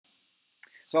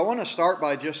So I want to start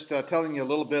by just telling you a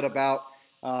little bit about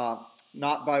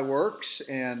Not by Works,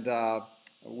 and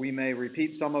we may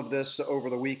repeat some of this over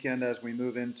the weekend as we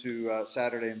move into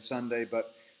Saturday and Sunday,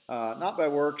 but Not by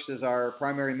Works is our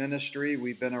primary ministry.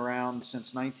 We've been around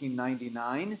since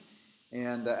 1999,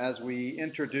 and as we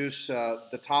introduce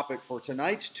the topic for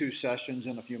tonight's two sessions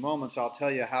in a few moments, I'll tell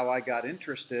you how I got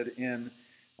interested in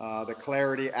the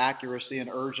clarity, accuracy, and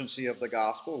urgency of the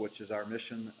gospel, which is our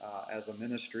mission as a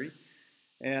ministry.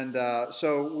 And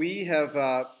so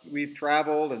we've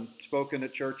traveled and spoken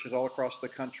at churches all across the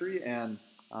country, and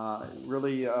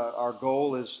really our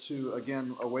goal is to,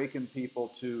 again, awaken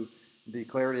people to the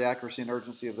clarity, accuracy, and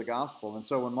urgency of the gospel. And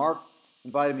so when Mark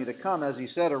invited me to come, as he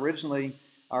said, originally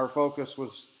our focus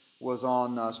was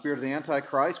on Spirit of the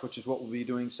Antichrist, which is what we'll be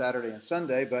doing Saturday and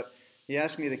Sunday, but he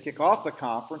asked me to kick off the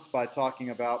conference by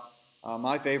talking about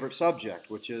my favorite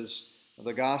subject, which is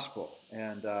the gospel.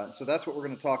 And so that's what we're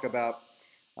going to talk about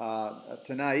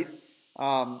tonight.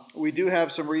 We do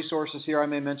have some resources here. I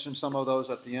may mention some of those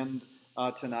at the end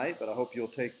tonight, but I hope you'll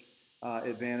take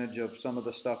advantage of some of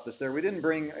the stuff that's there. We didn't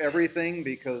bring everything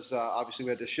because obviously we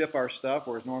had to ship our stuff,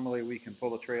 whereas normally we can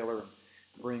pull a trailer and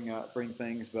bring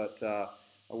things, but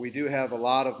we do have a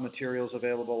lot of materials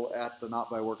available at the Not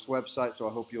by Works website, so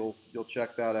I hope you'll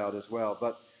check that out as well.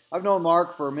 But I've known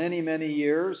Mark for many, many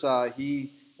years.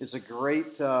 He is a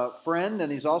great friend,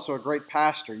 and he's also a great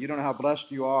pastor. You don't know how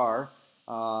blessed you are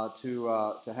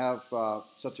to have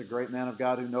such a great man of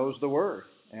God who knows the Word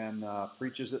and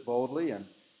preaches it boldly. And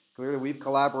clearly we've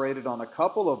collaborated on a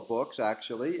couple of books,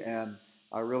 actually, and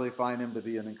I really find him to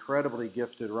be an incredibly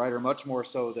gifted writer, much more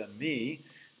so than me.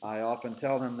 I often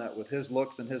tell him that with his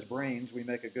looks and his brains, we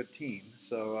make a good team.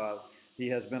 So he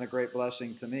has been a great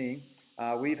blessing to me.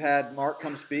 We've had Mark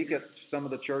come speak at some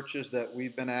of the churches that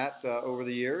we've been at over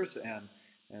the years,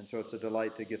 and so it's a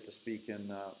delight to get to speak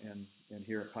in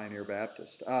here at Pioneer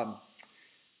Baptist.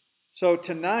 So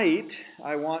tonight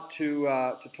I want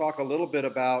to talk a little bit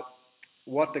about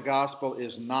what the gospel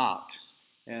is not.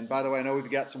 And by the way, I know we've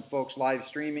got some folks live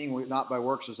streaming. Not by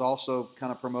Works has also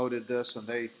kind of promoted this, and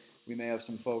we may have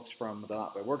some folks from the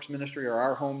Not by Works ministry or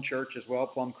our home church as well,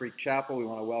 Plum Creek Chapel. We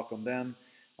want to welcome them.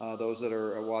 Those that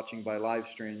are watching by live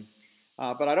stream.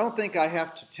 But I don't think I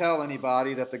have to tell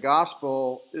anybody that the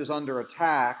gospel is under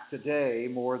attack today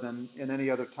more than in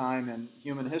any other time in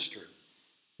human history.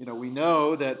 You know, we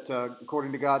know that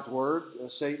according to God's word,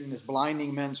 Satan is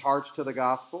blinding men's hearts to the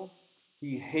gospel.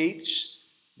 He hates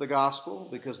the gospel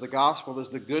because the gospel is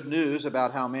the good news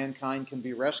about how mankind can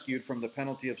be rescued from the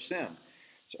penalty of sin.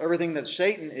 So everything that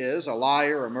Satan is, a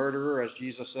liar, a murderer, as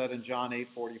Jesus said in John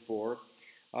 8:44,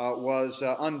 was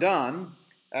undone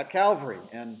at Calvary.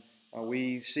 And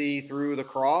we see through the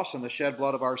cross and the shed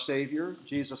blood of our Savior,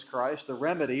 Jesus Christ, the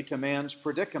remedy to man's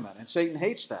predicament. And Satan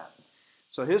hates that.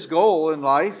 So his goal in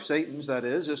life, Satan's that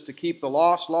is to keep the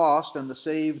lost and the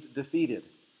saved defeated.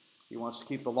 He wants to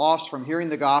keep the lost from hearing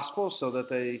the gospel so that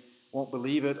they won't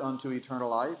believe it unto eternal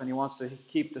life. And he wants to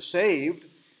keep the saved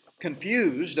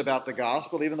confused about the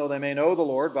gospel, even though they may know the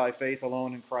Lord by faith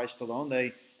alone in Christ alone.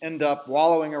 They end up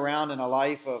wallowing around in a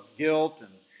life of guilt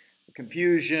and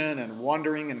confusion and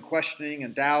wondering and questioning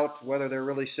and doubt whether they're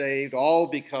really saved, all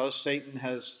because Satan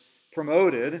has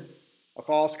promoted a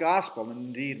false gospel, and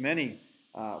indeed many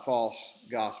false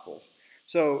gospels.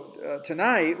 So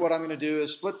tonight what I'm going to do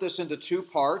is split this into two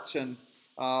parts, and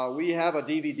we have a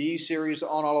DVD series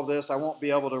on all of this. I won't be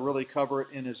able to really cover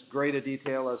it in as great a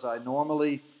detail as I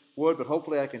normally would, but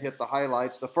hopefully I can hit the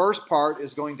highlights. The first part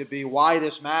is going to be why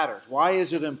this matters. Why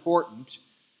is it important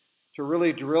to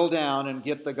really drill down and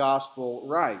get the gospel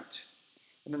right?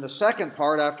 And then the second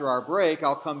part, after our break,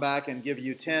 I'll come back and give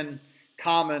you 10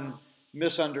 common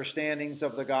misunderstandings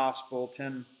of the gospel,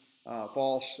 10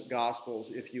 false gospels,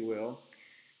 if you will.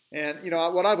 And, you know,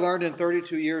 what I've learned in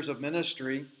 32 years of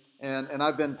ministry, and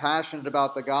I've been passionate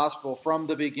about the gospel from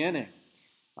the beginning.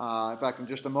 In fact, in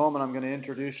just a moment, I'm going to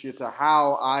introduce you to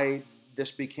how this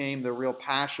became the real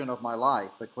passion of my life,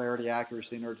 the clarity,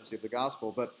 accuracy, and urgency of the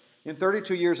gospel. But in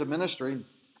 32 years of ministry,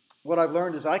 what I've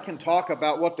learned is I can talk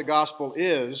about what the gospel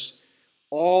is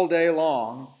all day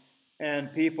long,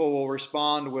 and people will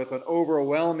respond with an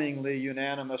overwhelmingly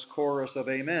unanimous chorus of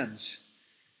amens.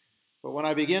 But when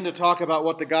I begin to talk about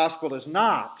what the gospel is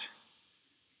not,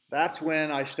 that's when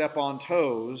I step on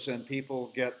toes and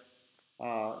people get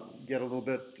a little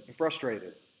bit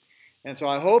frustrated. And so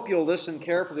I hope you'll listen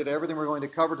carefully to everything we're going to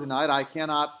cover tonight. I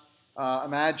cannot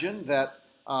imagine that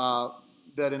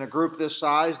in a group this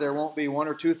size there won't be one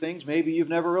or two things maybe you've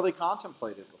never really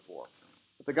contemplated before.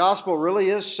 But the gospel really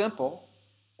is simple,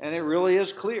 and it really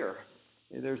is clear.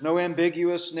 There's no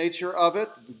ambiguous nature of it.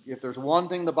 If there's one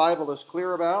thing the Bible is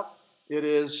clear about, it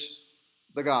is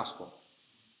the gospel.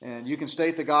 And you can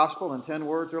state the gospel in 10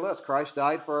 words or less. Christ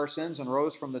died for our sins and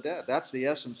rose from the dead. That's the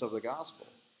essence of the gospel.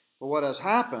 But what has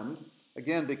happened,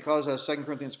 again, because as 2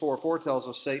 Corinthians 4:4 tells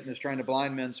us, Satan is trying to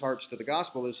blind men's hearts to the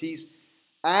gospel, is he's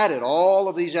added all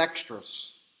of these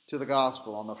extras to the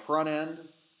gospel on the front end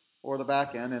or the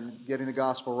back end. And getting the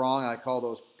gospel wrong, I call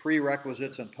those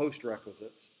prerequisites and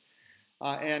postrequisites.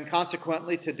 And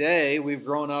consequently, today, we've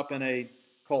grown up in a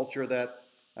culture that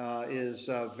is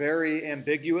very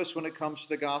ambiguous when it comes to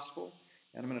the gospel.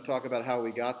 And I'm going to talk about how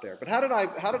we got there. But how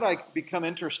did I become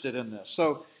interested in this?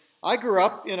 So I grew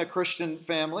up in a Christian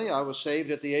family. I was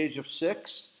saved at the age of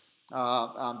 6.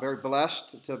 I'm very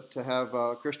blessed to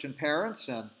have Christian parents.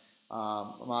 And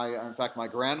in fact, my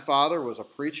grandfather was a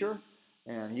preacher,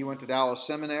 and he went to Dallas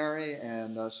Seminary.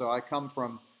 And so I come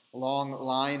from a long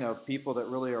line of people that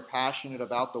really are passionate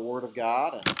about the Word of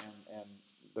God and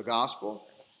the gospel.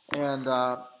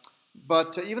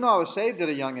 But even though I was saved at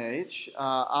a young age,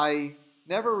 I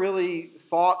never really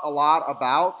thought a lot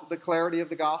about the clarity of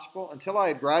the gospel until I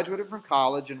had graduated from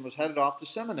college and was headed off to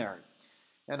seminary.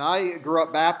 And I grew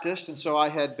up Baptist, and so I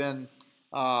had been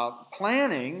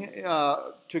planning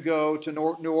to go to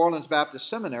New Orleans Baptist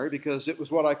Seminary because it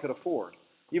was what I could afford.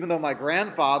 Even though my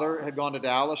grandfather had gone to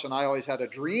Dallas, and I always had a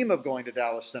dream of going to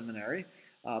Dallas Seminary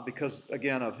because,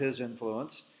 again, of his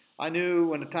influence, I knew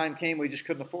when the time came we just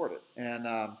couldn't afford it. And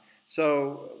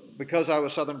so because I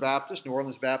was Southern Baptist, New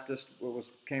Orleans Baptist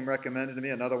came recommended to me.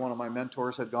 Another one of my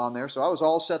mentors had gone there. So I was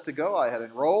all set to go. I had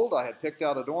enrolled. I had picked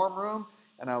out a dorm room.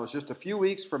 And I was just a few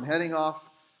weeks from heading off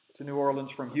to New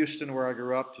Orleans from Houston, where I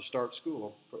grew up, to start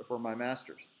school for my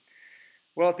master's.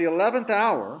 Well, at the 11th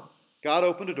hour, God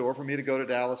opened a door for me to go to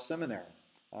Dallas Seminary.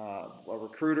 A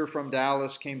recruiter from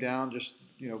Dallas came down just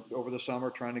over the summer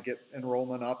trying to get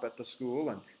enrollment up at the school,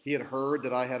 and he had heard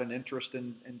that I had an interest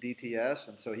in DTS,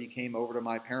 and so he came over to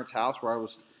my parents' house where I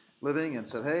was living and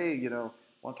said, "Hey, I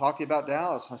want to talk to you about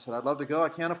Dallas." I said, "I'd love to go. I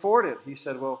can't afford it." He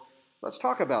said, "Well, let's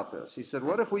talk about this." He said,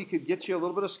 "What if we could get you a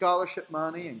little bit of scholarship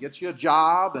money and get you a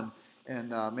job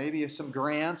and maybe some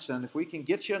grants, and if we can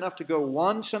get you enough to go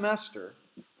one semester,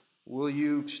 will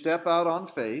you step out on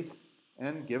faith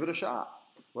and give it a shot?"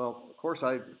 Well, of course,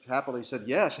 I happily said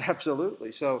yes,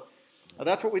 absolutely. So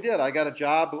that's what we did. I got a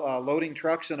job loading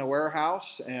trucks in a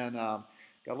warehouse and got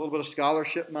a little bit of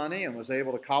scholarship money and was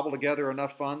able to cobble together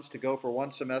enough funds to go for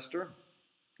one semester.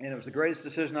 And it was the greatest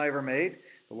decision I ever made.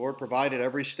 The Lord provided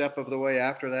every step of the way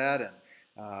after that and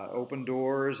opened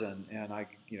doors. And I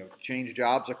changed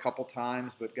jobs a couple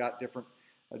times, but got different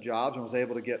jobs and was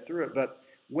able to get through it. But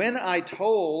when I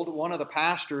told one of the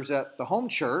pastors at the home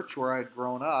church where I'd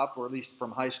grown up, or at least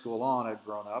from high school on I'd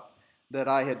grown up, that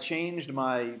I had changed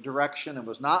my direction and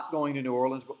was not going to New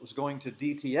Orleans but was going to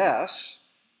DTS,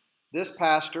 this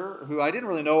pastor, who I didn't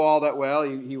really know all that well,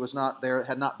 he was not there,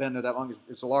 had not been there that long.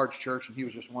 It's a large church, and he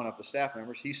was just one of the staff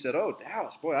members. He said, "Oh,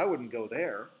 Dallas, boy, I wouldn't go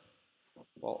there."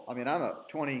 Well, I mean, I'm a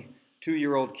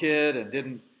 22-year-old kid and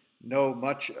didn't know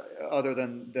much other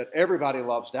than that everybody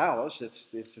loves Dallas. It's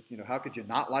how could you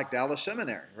not like Dallas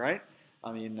Seminary, right?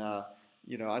 I mean,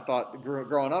 I thought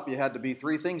growing up you had to be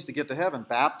 3 things to get to heaven: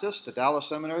 Baptist, a Dallas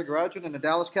Seminary graduate, and a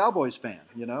Dallas Cowboys fan,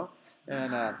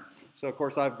 And so, of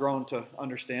course, I've grown to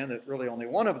understand that really only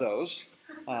one of those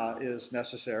is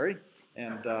necessary.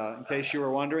 And in case you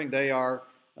were wondering, they are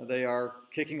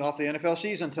kicking off the NFL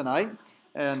season tonight.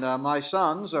 And my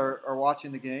sons are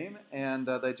watching the game, and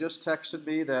they just texted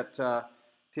me that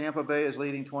Tampa Bay is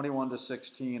leading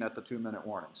 21-16 at the 2-minute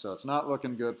warning. So it's not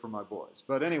looking good for my boys.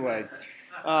 But anyway,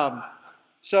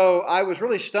 so I was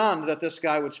really stunned that this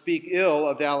guy would speak ill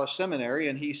of Dallas Seminary,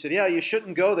 and he said, "Yeah, you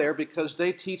shouldn't go there because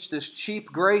they teach this cheap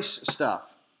grace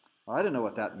stuff." Well, I didn't know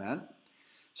what that meant.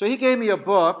 So he gave me a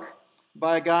book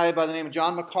by a guy by the name of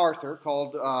John MacArthur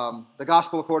called The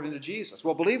Gospel According to Jesus.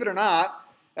 Well, believe it or not,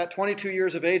 at 22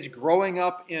 years of age, growing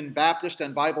up in Baptist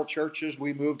and Bible churches,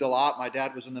 we moved a lot. My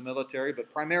dad was in the military,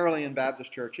 but primarily in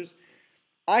Baptist churches.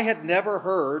 I had never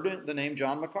heard the name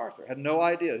John MacArthur, had no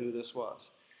idea who this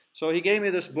was. So he gave me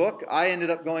this book. I ended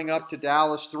up going up to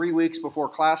Dallas 3 weeks before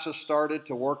classes started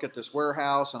to work at this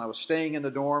warehouse, and I was staying in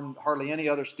the dorm. Hardly any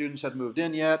other students had moved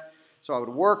in yet. So I would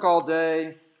work all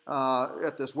day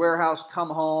at this warehouse, come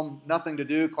home, nothing to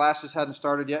do, classes hadn't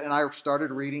started yet, and I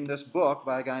started reading this book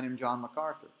by a guy named John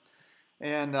MacArthur.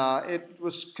 And it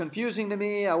was confusing to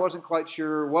me. I wasn't quite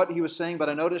sure what he was saying, but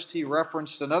I noticed he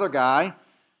referenced another guy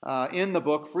in the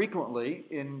book frequently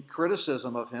in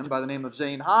criticism of him by the name of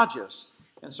Zane Hodges.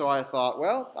 And so I thought,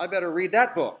 well, I better read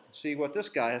that book, see what this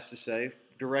guy has to say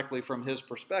directly from his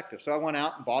perspective. So I went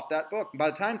out and bought that book. And by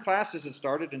the time classes had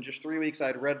started, in just 3 weeks, I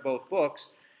had read both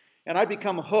books, and I'd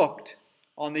become hooked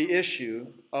on the issue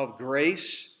of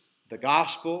grace, the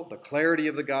gospel, the clarity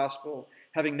of the gospel,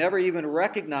 having never even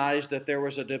recognized that there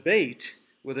was a debate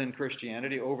within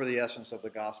Christianity over the essence of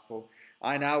the gospel.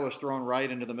 I now was thrown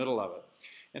right into the middle of it.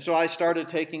 And so I started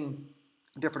taking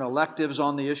different electives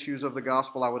on the issues of the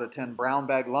gospel. I would attend brown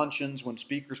bag luncheons when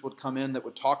speakers would come in that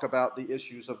would talk about the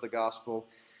issues of the gospel.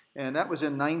 And that was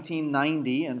in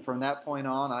 1990, and from that point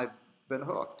on, I've been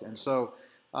hooked. And so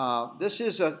this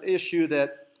is an issue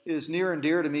that is near and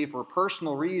dear to me for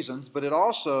personal reasons, but it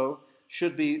also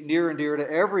should be near and dear to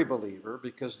every believer,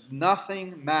 because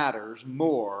nothing matters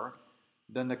more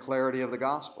than the clarity of the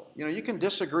gospel. You know, you can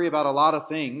disagree about a lot of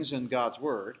things in God's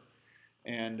Word,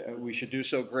 and we should do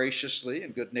so graciously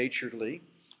and good-naturedly.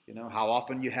 You know, how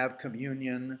often you have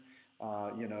communion,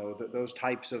 those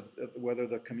types of, whether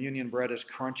the communion bread is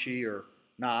crunchy or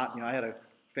not. You know, I had a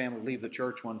family leave the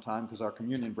church one time because our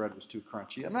communion bread was too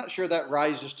crunchy. I'm not sure that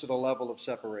rises to the level of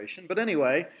separation. But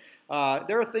anyway,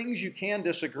 there are things you can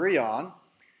disagree on,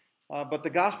 but the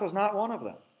gospel is not one of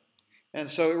them. And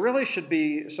so it really should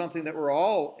be something that we're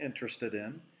all interested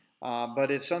in, but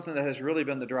it's something that has really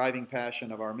been the driving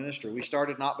passion of our ministry. We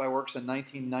started Not by Works in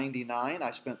 1999.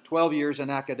 I spent 12 years in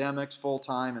academics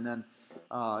full-time, and then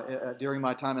during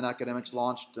my time in academics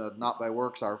launched Not by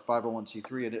Works, our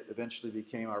 501c3, and it eventually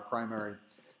became our primary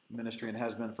ministry and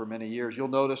has been for many years. You'll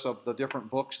notice of the different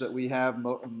books that we have,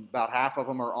 about half of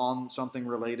them are on something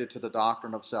related to the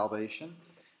doctrine of salvation.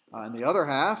 And the other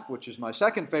half, which is my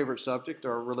second favorite subject,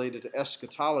 are related to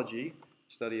eschatology,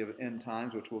 study of end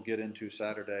times, which we'll get into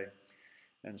Saturday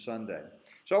and Sunday.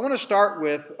 So I want to start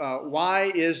with why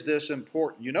is this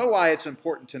important? You know why it's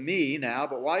important to me now,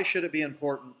 but why should it be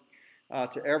important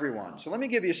to everyone? So let me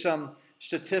give you some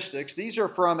statistics. These are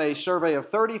from a survey of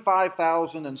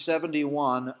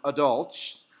 35,071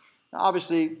 adults. Now,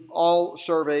 obviously, all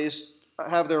surveys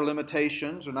have their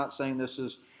limitations. We're not saying this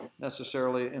is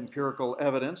necessarily empirical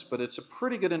evidence, but it's a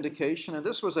pretty good indication. And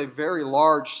this was a very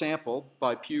large sample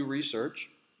by Pew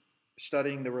Research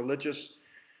studying the religious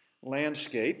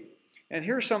landscape. And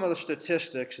here's some of the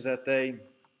statistics that they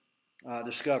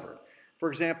discovered. For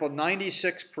example,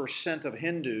 96% of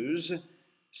Hindus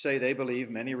say they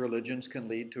believe many religions can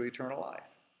lead to eternal life.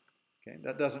 Okay,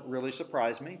 that doesn't really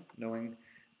surprise me, knowing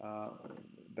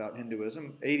about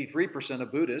Hinduism. 83%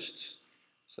 of Buddhists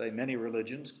say many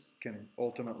religions can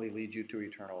ultimately lead you to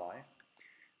eternal life.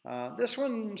 This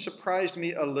one surprised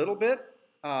me a little bit.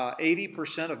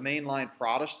 80% of mainline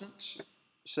Protestants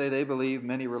say they believe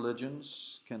many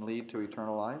religions can lead to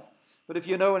eternal life. But if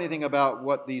you know anything about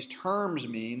what these terms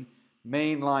mean,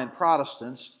 mainline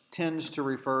Protestants tends to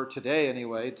refer today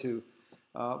anyway to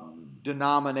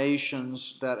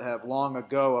denominations that have long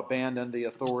ago abandoned the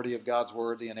authority of God's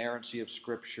Word, the inerrancy of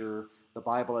Scripture, the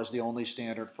Bible as the only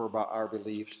standard for our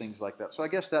beliefs, things like that. So I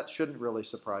guess that shouldn't really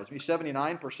surprise me.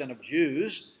 79% of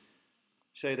Jews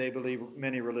say they believe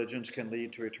many religions can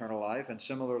lead to eternal life, and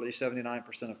similarly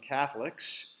 79% of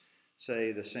Catholics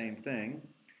say the same thing.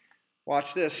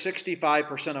 Watch this,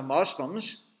 65% of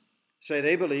Muslims say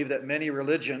they believe that many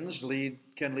religions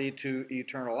can lead to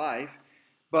eternal life.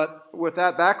 But with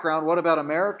that background, what about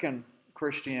American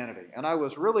Christianity? And I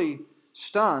was really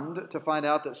stunned to find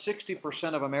out that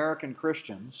 60% of American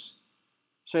Christians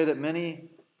say that many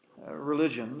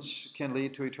religions can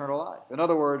lead to eternal life. In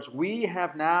other words, we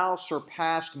have now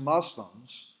surpassed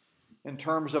Muslims in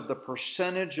terms of the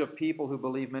percentage of people who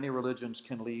believe many religions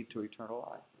can lead to eternal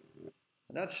life.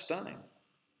 And that's stunning.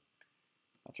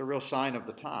 That's a real sign of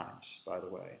the times, by the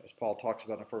way, as Paul talks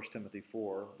about in 1 Timothy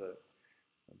 4,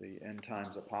 the end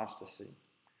times apostasy.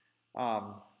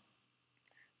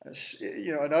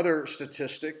 Another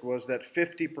statistic was that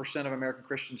 50% of American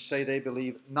Christians say they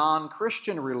believe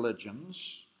non-Christian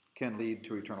religions can lead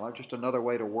to eternal life. Just another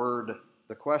way to word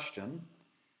the question,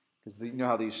 because you know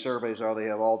how these surveys are, they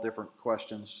have all different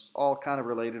questions, all kind of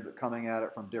related, but coming at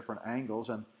it from different angles.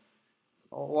 And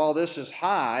while this is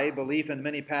high, belief in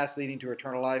many paths leading to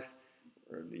eternal life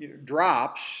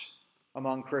drops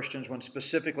among Christians when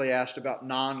specifically asked about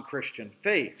non-Christian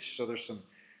faiths. So there's some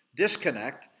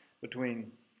disconnect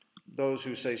between those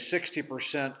who say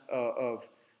 66%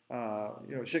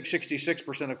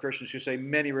 of Christians who say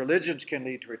many religions can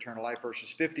lead to eternal life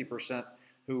versus 50%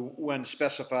 who, when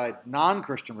specified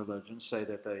non-Christian religions, say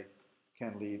that they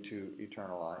can lead to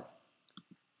eternal life.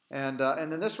 And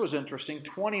then this was interesting.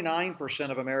 29%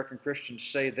 of American Christians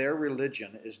say their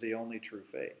religion is the only true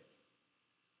faith.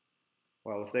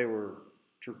 Well, if they were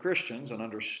true Christians and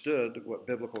understood what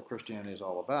biblical Christianity is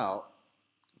all about,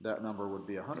 that number would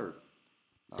be 100%.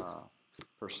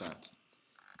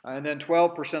 And then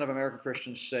 12% of American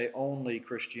Christians say only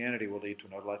Christianity will lead to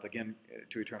another life, again,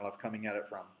 to eternal life, coming at it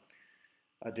from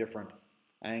a different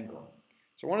angle.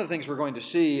 So one of the things we're going to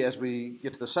see as we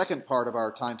get to the second part of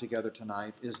our time together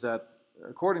tonight is that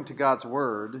according to God's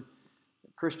Word,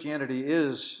 Christianity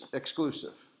is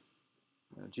exclusive.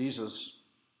 Jesus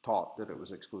taught that it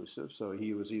was exclusive, so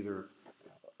he was either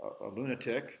a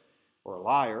lunatic or a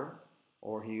liar,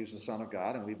 or he was the Son of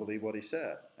God, and we believe what he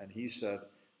said. And he said,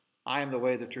 I am the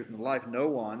way, the truth, and the life. No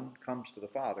one comes to the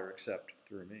Father except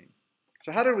through me.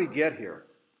 So how did we get here?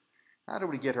 How did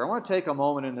we get here? I want to take a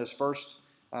moment in this first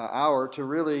hour to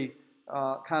really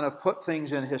kind of put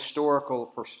things in historical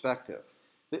perspective.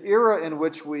 The era in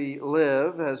which we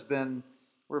live has been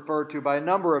referred to by a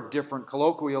number of different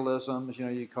colloquialisms.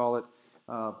 You call it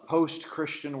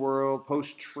post-Christian world,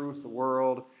 post-truth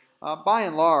world. By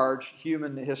and large,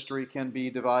 human history can be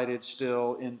divided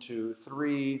still into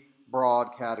three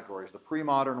broad categories: the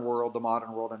pre-modern world, the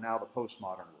modern world, and now the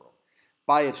postmodern world.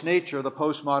 By its nature, the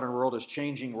postmodern world is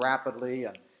changing rapidly,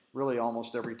 and really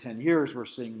almost every 10 years we're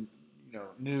seeing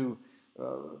new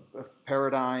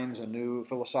paradigms and new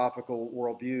philosophical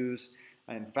worldviews.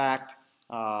 In fact,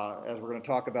 as we're going to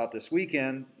talk about this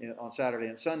weekend on Saturday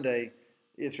and Sunday,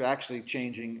 it's actually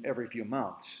changing every few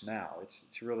months now.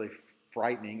 It's really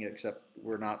frightening, except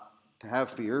we're not to have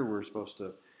fear. We're supposed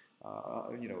to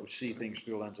see things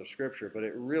through the lens of Scripture. But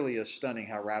it really is stunning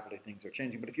how rapidly things are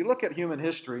changing. But if you look at human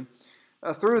history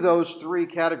through those three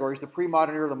categories, the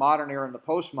pre-modern era, the modern era, and the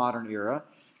postmodern era,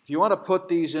 if you want to put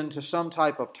these into some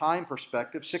type of time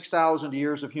perspective, 6,000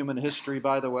 years of human history,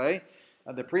 by the way,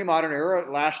 the pre-modern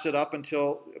era lasted up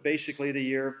until basically the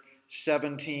year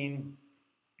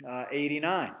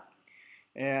 1789.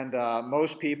 And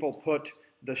most people put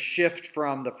the shift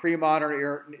from the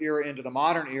pre-modern era into the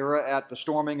modern era at the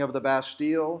storming of the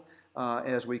Bastille,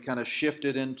 as we kind of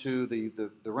shifted into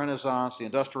the Renaissance, the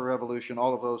Industrial Revolution,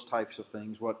 all of those types of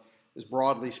things, what is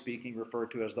broadly speaking referred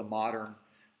to as the modern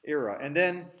era. And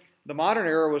then the modern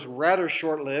era was rather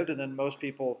short-lived, and then most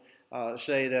people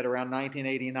say that around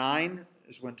 1989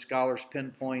 is when scholars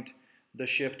pinpoint the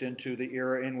shift into the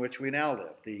era in which we now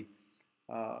live, the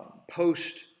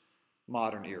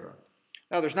post-modern era.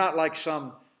 Now, there's not like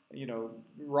some,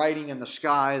 writing in the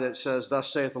sky that says,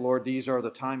 "Thus saith the Lord," these are the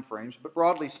time frames. But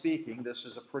broadly speaking, this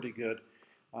is a pretty good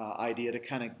idea to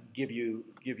kind of give you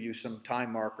some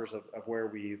time markers of where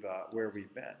we've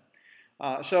been.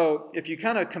 So if you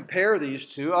kind of compare these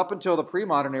two, up until the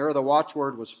pre-modern era, the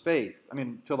watchword was faith.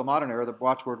 Until the modern era, the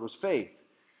watchword was faith.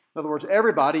 In other words,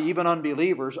 everybody, even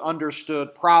unbelievers,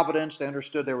 understood providence. They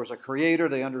understood there was a creator.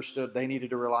 They understood they needed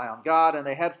to rely on God, and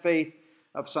they had faith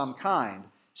of some kind.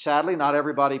 Sadly, not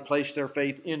everybody placed their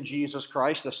faith in Jesus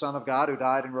Christ, the Son of God, who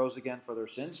died and rose again for their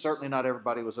sins. Certainly not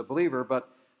everybody was a believer, but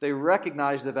they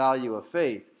recognized the value of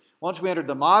faith. Once we entered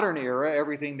the modern era,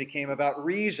 everything became about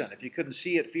reason. If you couldn't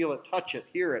see it, feel it, touch it,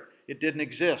 hear it, it didn't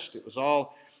exist. It was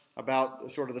all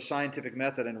about sort of the scientific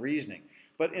method and reasoning.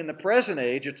 But in the present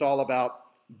age, it's all about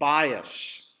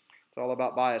bias. It's all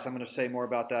about bias. I'm going to say more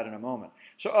about that in a moment.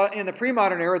 So in the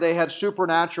pre-modern era, they had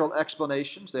supernatural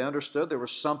explanations. They understood there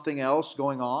was something else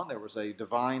going on. There was a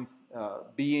divine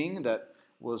being that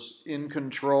was in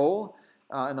control.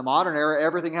 In the modern era,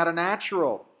 everything had a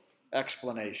natural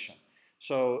explanation.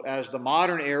 So as the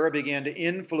modern era began to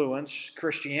influence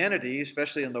Christianity,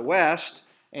 especially in the West,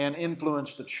 and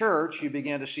influence the church, you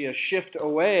began to see a shift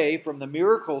away from the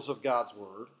miracles of God's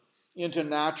Word into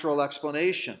natural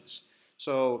explanations.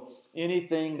 So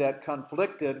anything that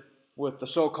conflicted with the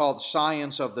so-called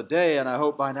science of the day, and I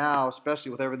hope by now,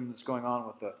 especially with everything that's going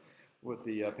on with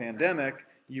the pandemic,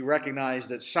 you recognize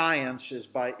that science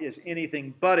is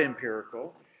anything but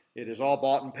empirical. It is all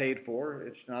bought and paid for.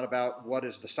 It's not about what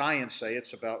does the science say.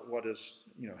 It's about what is,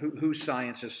 whose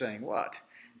science is saying what.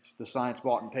 Is the science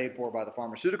bought and paid for by the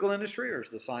pharmaceutical industry, or is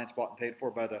the science bought and paid for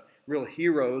by the real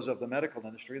heroes of the medical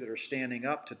industry that are standing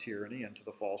up to tyranny and to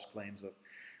the false claims of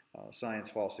science,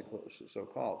 falsely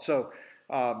so-called.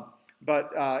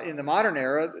 But in the modern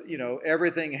era,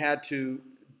 everything had to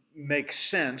make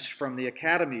sense from the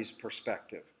academy's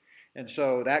perspective. And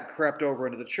so that crept over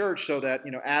into the church so that,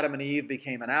 Adam and Eve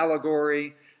became an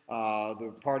allegory.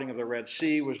 The parting of the Red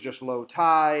Sea was just low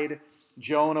tide.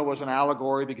 Jonah was an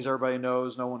allegory because everybody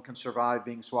knows no one can survive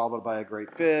being swallowed by a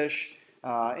great fish.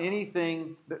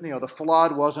 The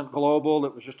flood wasn't global.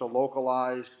 It was just a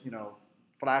localized,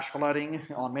 flash flooding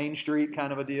on Main Street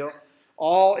kind of a deal.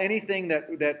 Anything that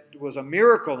was a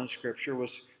miracle in Scripture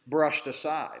was brushed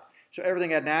aside. So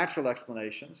everything had natural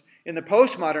explanations. In the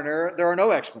postmodern era, there are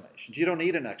no explanations. You don't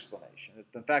need an explanation.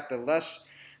 In fact, the less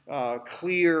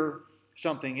clear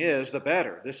something is, the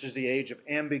better. This is the age of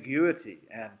ambiguity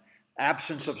and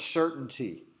absence of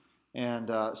certainty. And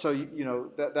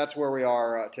that's where we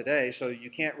are today. So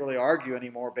you can't really argue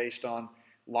anymore based on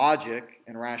logic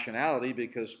and rationality,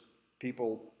 because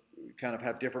people kind of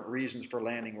have different reasons for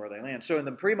landing where they land. So in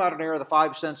the pre-modern era, the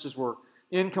five senses were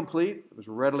incomplete. It was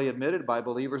readily admitted by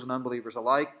believers and unbelievers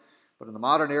alike. But in the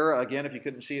modern era, again, if you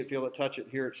couldn't see it, feel it, touch it,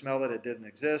 hear it, smell it, it didn't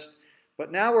exist.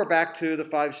 But now we're back to the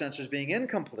five senses being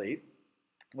incomplete.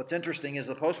 What's interesting is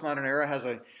the postmodern era has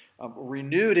a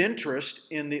renewed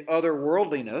interest in the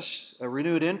otherworldliness, a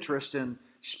renewed interest in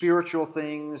spiritual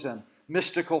things and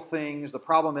mystical things. The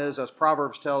problem is, as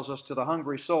Proverbs tells us, to the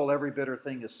hungry soul, every bitter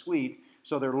thing is sweet.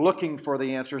 So they're looking for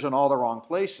the answers in all the wrong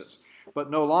places.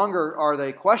 But no longer are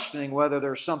they questioning whether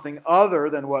there's something other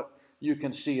than what you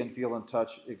can see and feel and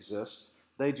touch exists.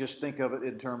 They just think of it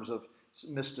in terms of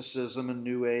mysticism and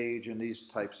New Age and these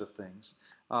types of things.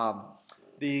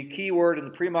 The key word in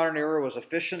the pre-modern era was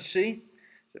efficiency.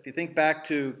 So if you think back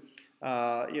to,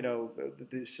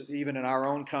 even in our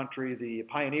own country, the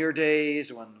pioneer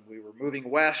days when we were moving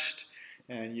west,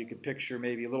 and you could picture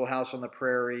maybe a Little House on the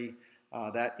Prairie,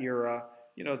 that era.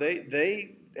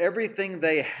 They everything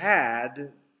they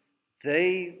had,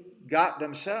 they got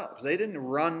themselves. They didn't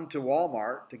run to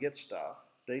Walmart to get stuff.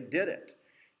 They did it.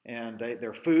 And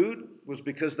their food was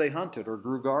because they hunted or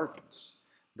grew gardens.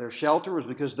 Their shelter was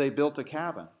because they built a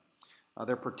cabin.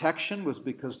 Their protection was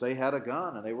because they had a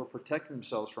gun and they were protecting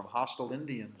themselves from hostile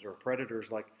Indians or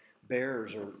predators like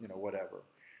bears or whatever.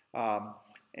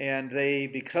 And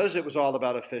because it was all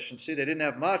about efficiency, they didn't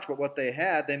have much, but what they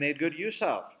had, they made good use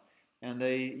of. And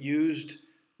they used,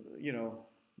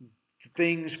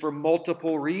 things for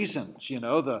multiple reasons.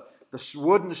 The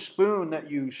wooden spoon that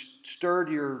you stirred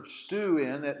your stew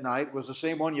in at night was the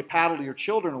same one you paddled your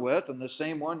children with, and the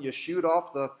same one you shoot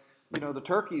off the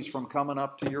turkeys from coming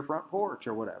up to your front porch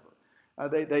or whatever.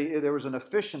 There was an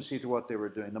efficiency to what they were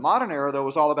doing. The modern era, though,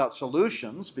 was all about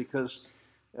solutions, because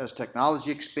as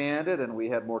technology expanded and we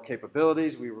had more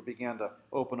capabilities, we began to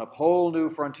open up whole new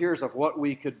frontiers of what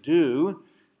we could do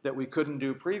that we couldn't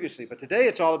do previously. But today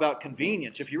it's all about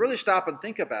convenience. If you really stop and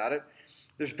think about it,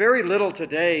 there's very little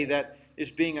today that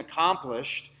is being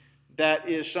accomplished that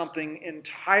is something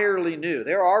entirely new.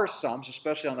 There are some,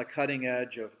 especially on the cutting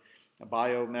edge of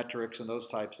biometrics and those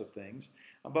types of things.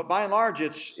 But by and large,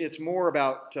 it's more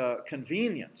about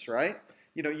convenience, right?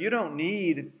 You don't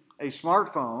need a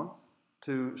smartphone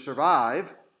to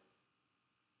survive.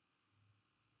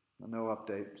 No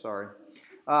update, sorry.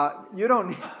 You don't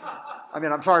need,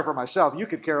 I'm sorry for myself. You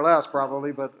could care less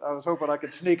probably, but I was hoping I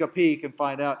could sneak a peek and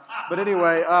find out. But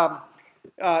anyway,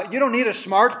 you don't need a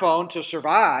smartphone to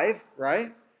survive,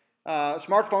 right?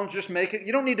 Smartphones just make it.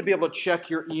 You don't need to be able to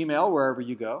check your email wherever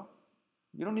you go.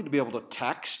 You don't need to be able to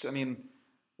text.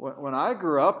 When I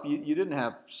grew up, you didn't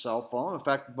have cell phone. In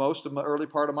fact, most of the early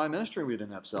part of my ministry, we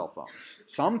didn't have cell phones.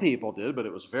 Some people did, but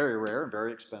it was very rare and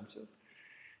very expensive.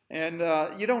 And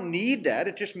you don't need that.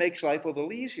 It just makes life a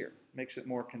little easier, makes it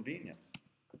more convenient.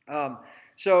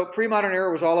 So pre-modern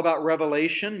era was all about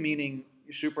revelation, meaning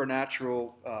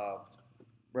supernatural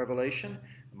revelation.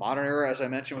 The modern era, as I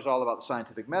mentioned, was all about the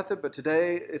scientific method, but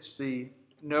today it's the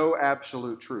no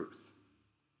absolute truth.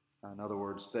 In other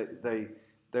words,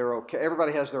 they're okay.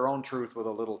 Everybody has their own truth with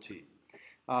a little t.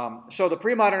 So the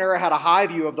pre-modern era had a high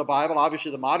view of the Bible.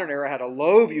 Obviously, the modern era had a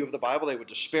low view of the Bible. They would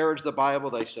disparage the Bible.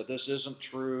 They said, this isn't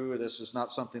true. This is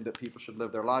not something that people should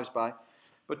live their lives by.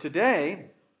 But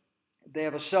today, they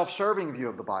have a self-serving view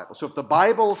of the Bible. So if the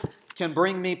Bible can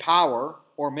bring me power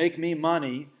or make me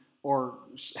money or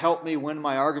help me win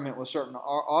my argument with certain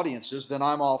audiences, then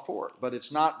I'm all for it. But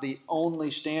it's not the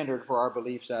only standard for our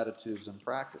beliefs, attitudes, and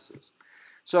practices.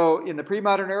 So in the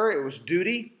pre-modern era, it was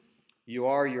duty. You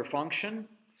are your function.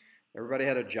 Everybody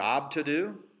had a job to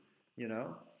do,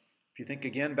 If you think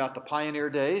again about the pioneer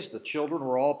days, the children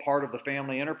were all part of the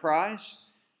family enterprise.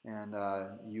 And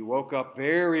you woke up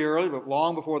very early, but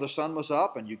long before the sun was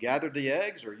up, and you gathered the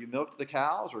eggs, or you milked the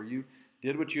cows, or you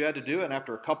did what you had to do. And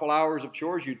after a couple hours of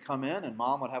chores, you'd come in, and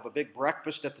Mom would have a big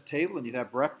breakfast at the table, and you'd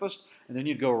have breakfast. And then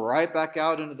you'd go right back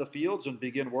out into the fields and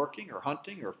begin working or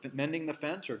hunting or mending the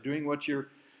fence or doing what you're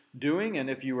doing. And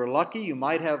if you were lucky, you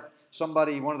might have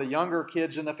somebody, one of the younger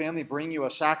kids in the family, bring you a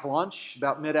sack lunch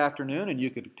about mid-afternoon, and you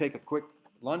could take a quick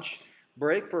lunch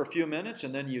break for a few minutes,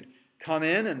 and then you'd come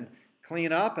in and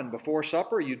clean up, and before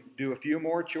supper you'd do a few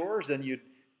more chores, then you'd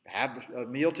have a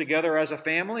meal together as a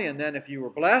family, and then if you were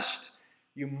blessed,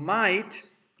 you might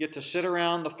get to sit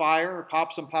around the fire,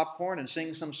 pop some popcorn, and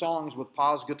sing some songs with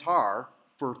Pa's guitar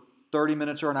for 30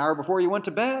 minutes or an hour before you went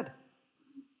to bed.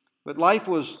 But life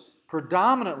was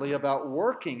predominantly about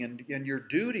working and your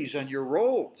duties and your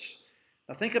roles.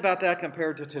 Now think about that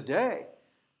compared to today.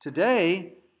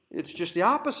 Today, it's just the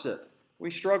opposite.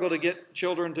 We struggle to get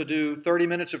children to do 30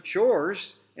 minutes of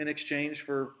chores in exchange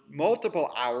for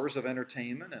multiple hours of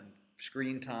entertainment and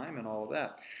screen time and all of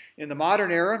that. In the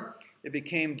modern era, it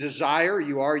became desire.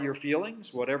 You are your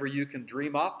feelings. Whatever you can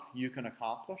dream up, you can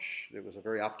accomplish. It was a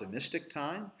very optimistic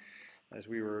time as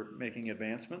we were making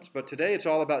advancements. But today it's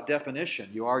all about definition.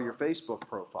 You are your Facebook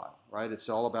profile, right? It's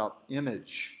all about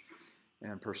image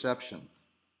and perception.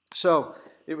 So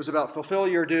it was about fulfill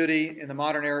your duty. In the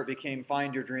modern era, it became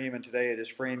find your dream, and today it is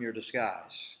frame your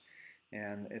disguise.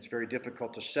 And it's very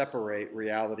difficult to separate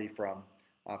reality from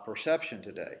perception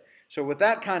today. So with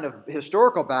that kind of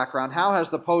historical background, how has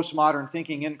the postmodern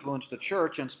thinking influenced the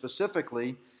church and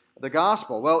specifically the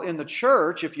gospel? Well, in the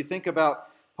church, if you think about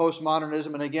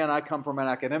postmodernism, and again, I come from an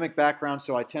academic background,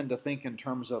 so I tend to think in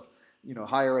terms of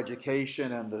higher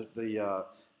education and the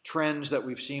trends that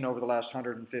we've seen over the last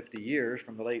 150 years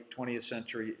from the late 20th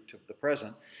century to the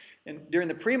present. And during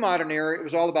the pre-modern era, it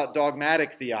was all about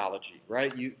dogmatic theology,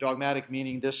 right? Dogmatic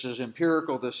meaning this is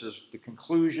empirical, this is the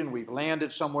conclusion, we've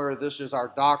landed somewhere, this is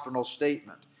our doctrinal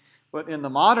statement. But in the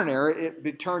modern era,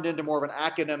 it turned into more of an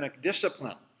academic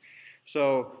discipline.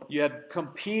 So you had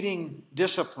competing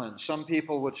disciplines. Some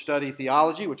people would study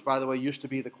theology, which, by the way, used to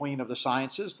be the queen of the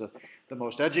sciences, the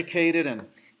most educated and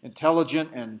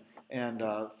intelligent and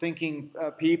thinking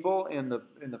people in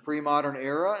the pre-modern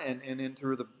era and in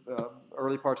through the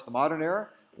early parts of the modern era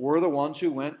were the ones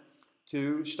who went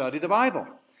to study the Bible.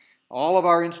 All of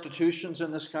our institutions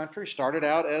in this country started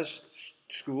out as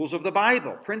schools of the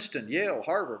Bible: Princeton, Yale,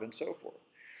 Harvard, and so forth.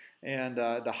 And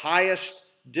the highest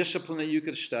discipline that you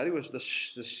could study was the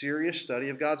serious study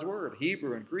of God's Word,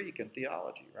 Hebrew and Greek and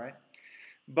theology, right?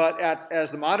 But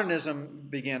as the modernism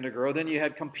began to grow, then you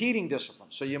had competing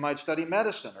disciplines. So you might study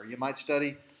medicine, or you might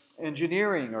study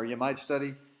engineering, or you might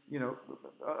study,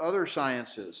 other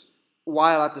sciences,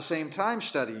 while at the same time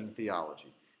studying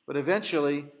theology. But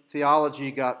eventually, theology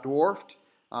got dwarfed,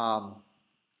 and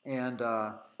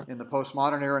in the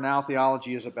postmodern era now,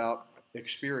 theology is about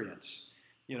experience.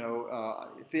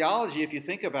 Theology, if you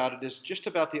think about it, is just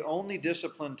about the only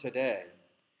discipline today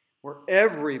where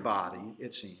everybody,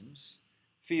 it seems,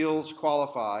 feels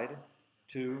qualified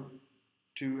to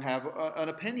have an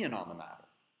opinion on the matter.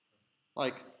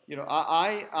 Like,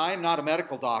 I'm not a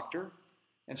medical doctor,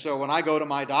 and so when I go to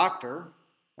my doctor,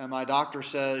 and my doctor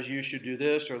says you should do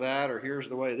this or that, or here's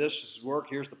the way this works,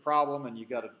 here's the problem, and you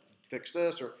got to fix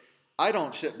this, or I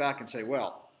don't sit back and say,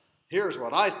 well, here's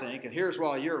what I think, and here's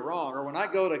why you're wrong. Or when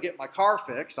I go to get my car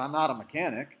fixed, I'm not a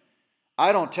mechanic.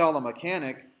 I don't tell the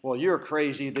mechanic, well, you're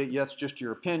crazy, that's just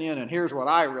your opinion, and here's what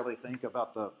I really think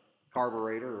about the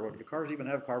carburetor. Or do cars even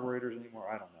have carburetors anymore?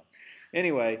 I don't know.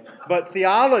 Anyway, but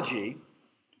theology,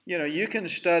 you can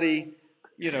study,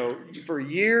 for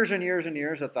years and years and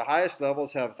years at the highest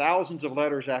levels, have thousands of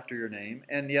letters after your name,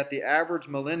 and yet the average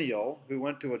millennial who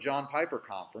went to a John Piper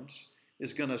conference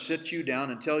is going to sit you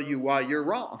down and tell you why you're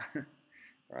wrong,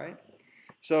 right?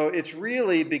 So it's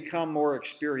really become more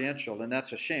experiential, and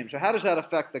that's a shame. So how does that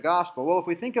affect the gospel? Well, if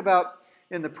we think about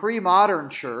in the pre-modern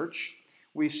church,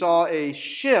 we saw a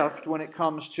shift when it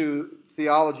comes to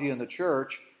theology in the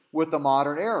church with the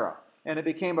modern era. And it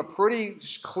became a pretty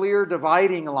clear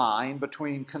dividing line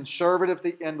between conservative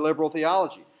and liberal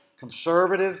theology.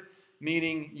 Conservative,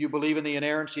 meaning you believe in the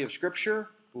inerrancy of Scripture.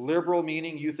 Liberal,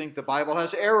 meaning you think the Bible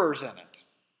has errors in it.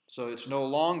 So it's no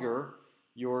longer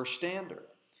your standard.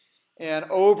 And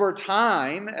over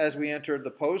time, as we entered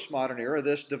the postmodern era,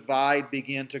 this divide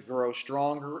began to grow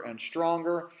stronger and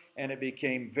stronger, and it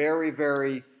became very,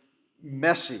 very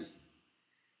messy.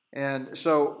 And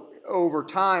so over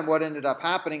time, what ended up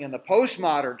happening in the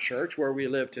postmodern church, where we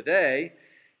live today,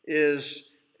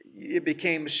 is it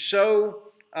became so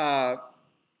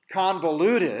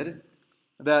convoluted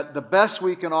that the best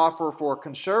we can offer for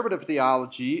conservative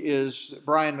theology is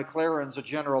Brian McLaren's A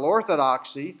General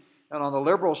Orthodoxy, and on the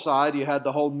liberal side, you had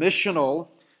the whole missional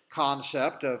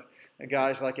concept of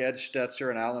guys like Ed Stetzer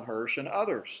and Alan Hirsch and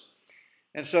others.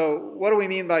 And so what do we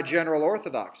mean by general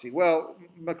orthodoxy? Well,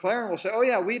 McLaren will say, oh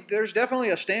yeah, there's definitely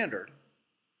a standard,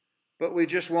 but we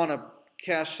just want to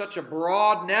cast such a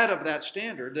broad net of that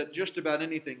standard that just about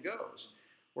anything goes.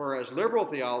 Whereas liberal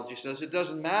theology says it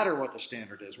doesn't matter what the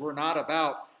standard is. We're not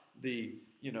about the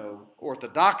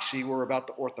orthodoxy. We're about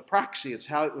the orthopraxy.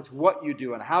 It's what you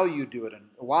do and how you do it and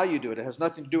why you do it. It has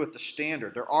nothing to do with the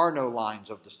standard. There are no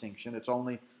lines of distinction. It's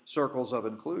only circles of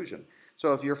inclusion.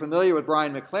 So if you're familiar with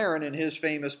Brian McLaren in his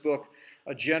famous book,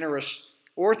 A Generous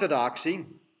Orthodoxy,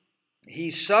 he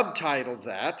subtitled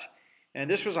that, And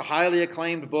this was a highly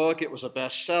acclaimed book. It was a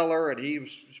bestseller, and he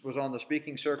was on the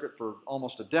speaking circuit for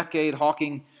almost a decade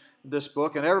hawking this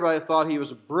book. And everybody thought he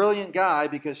was a brilliant guy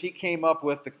because he came up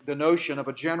with the notion of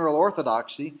a general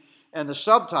orthodoxy. And the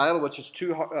subtitle, which is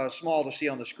too small to see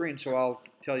on the screen, so I'll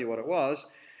tell you what it was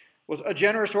A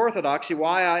Generous Orthodoxy,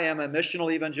 Why I Am a Missional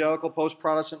Evangelical,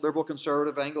 Post-Protestant, Liberal,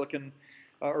 Conservative, Anglican,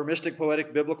 or Mystic,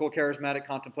 Poetic, Biblical, Charismatic,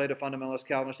 Contemplative, Fundamentalist,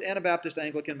 Calvinist, Anabaptist,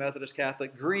 Anglican, Methodist,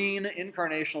 Catholic, Green,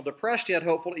 Incarnational, Depressed yet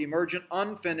Hopeful, Emergent,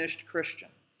 Unfinished Christian.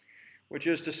 Which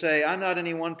is to say, I'm not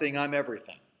any one thing, I'm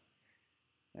everything.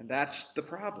 And that's the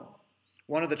problem.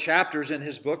 One of the chapters in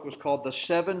his book was called The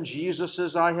 7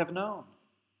 Jesuses I Have Known.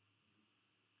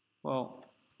 Well,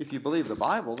 if you believe the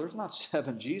Bible, there's not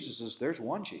 7 Jesuses, there's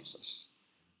one Jesus.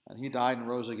 And he died and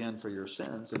rose again for your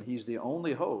sins, and he's the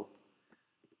only hope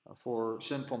for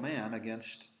sinful man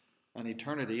against an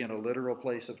eternity in a literal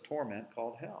place of torment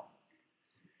called hell.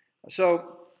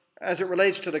 So, as it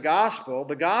relates to the gospel,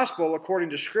 according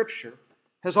to Scripture,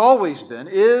 has always been,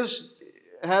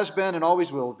 has been, and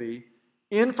always will be,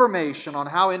 information on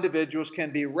how individuals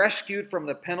can be rescued from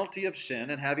the penalty of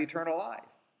sin and have eternal life.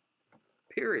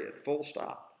 Period. Full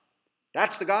stop.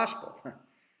 That's the gospel.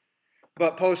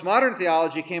 But postmodern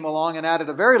theology came along and added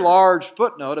a very large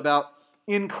footnote about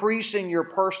increasing your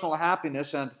personal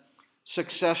happiness and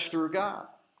success through God.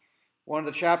 One of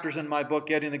the chapters in my book,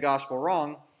 Getting the Gospel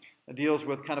Wrong, deals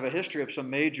with kind of a history of some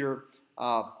major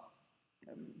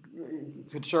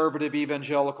conservative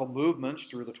evangelical movements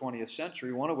through the 20th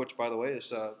century, one of which, by the way,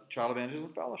 is Child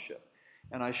Evangelism Fellowship.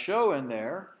 And I show in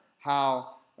there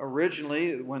how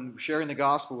originally, when sharing the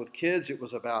gospel with kids, it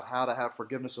was about how to have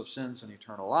forgiveness of sins and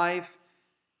eternal life.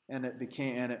 And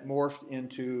it morphed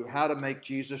into how to make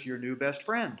Jesus your new best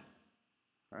friend.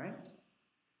 Right?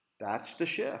 That's the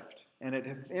shift. And it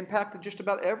impacted just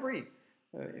about every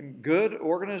good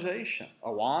organization.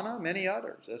 Awana, many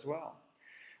others as well.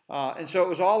 And so it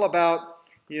was all about,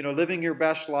 living your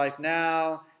best life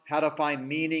now, how to find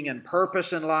meaning and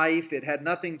purpose in life. It had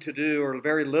nothing to do, or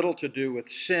very little to do, with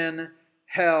sin,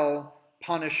 hell,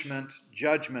 punishment,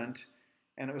 judgment,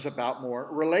 and it was about more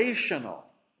relational.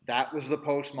 That was the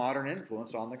postmodern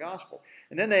influence on the gospel.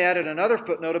 And then they added another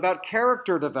footnote about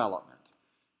character development.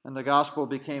 And the gospel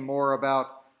became more about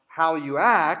how you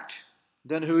act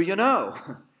than who you know.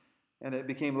 And it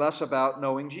became less about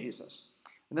knowing Jesus.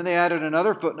 And then they added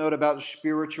another footnote about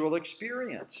spiritual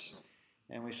experience.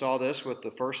 And we saw this with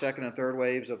the first, second, and third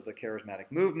waves of the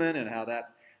charismatic movement and how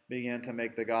that began to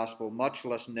make the gospel much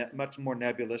more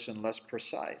nebulous and less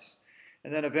precise.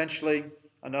 And then eventually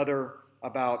another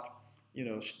about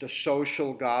the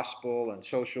social gospel and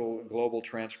social global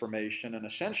transformation. And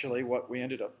essentially what we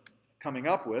ended up coming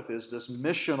up with is this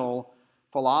missional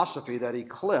philosophy that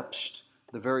eclipsed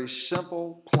the very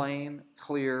simple, plain,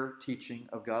 clear teaching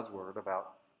of God's Word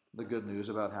about the good news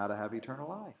about how to have eternal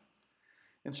life.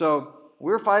 And so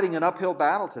we're fighting an uphill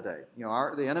battle today.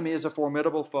 The enemy is a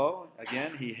formidable foe.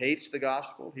 Again, he hates the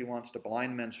gospel. He wants to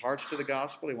blind men's hearts to the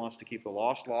gospel. He wants to keep the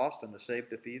lost and the saved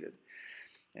defeated.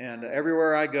 And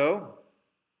everywhere I go,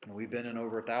 and we've been in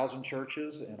over 1,000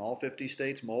 churches in all 50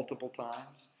 states multiple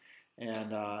times,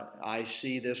 and I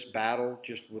see this battle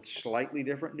just with slightly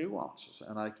different nuances.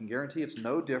 And I can guarantee it's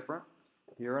no different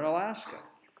here in Alaska.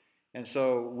 And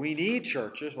so we need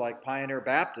churches like Pioneer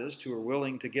Baptist who are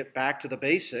willing to get back to the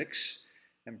basics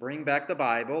and bring back the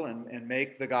Bible and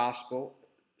make the gospel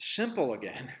simple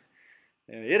again.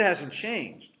 It hasn't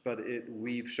changed, but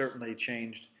we've certainly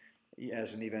changed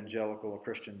as an evangelical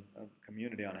Christian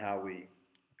community on how we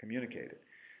communicate it.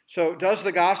 So does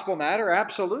the gospel matter?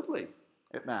 Absolutely,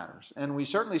 it matters. And we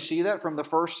certainly see that from the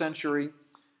first century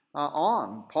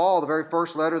on. Paul, the very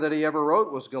first letter that he ever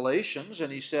wrote was Galatians,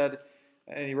 and he said,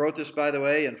 and he wrote this, by the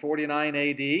way, in 49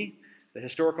 A.D., the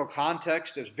historical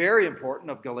context is very important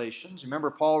of Galatians.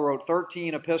 Remember, Paul wrote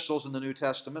 13 epistles in the New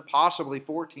Testament, possibly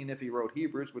 14 if he wrote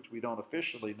Hebrews, which we don't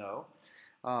officially know.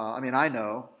 I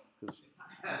know, because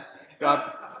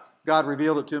God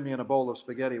revealed it to me in a bowl of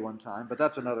spaghetti one time, but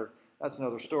that's another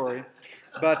story.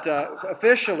 But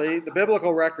officially, the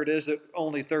biblical record is that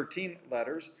only 13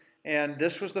 letters, and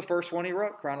this was the first one he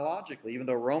wrote chronologically. Even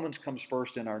though Romans comes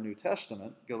first in our New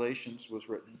Testament, Galatians was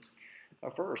written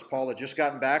first. Paul had just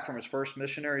gotten back from his first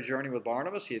missionary journey with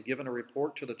Barnabas. He had given a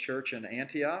report to the church in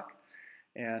Antioch,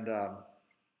 and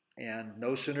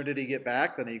no sooner did he get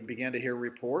back than he began to hear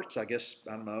reports. I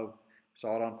don't know,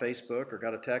 saw it on Facebook or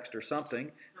got a text or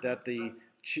something, that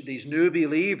these new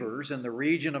believers in the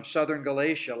region of southern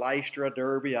Galatia, Lystra,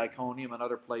 Derbe, Iconium, and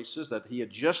other places that he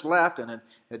had just left and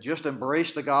had just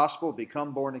embraced the gospel,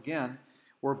 become born again,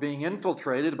 were being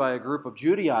infiltrated by a group of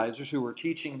Judaizers who were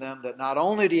teaching them that not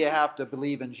only do you have to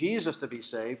believe in Jesus to be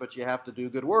saved, but you have to do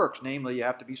good works. Namely, you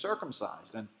have to be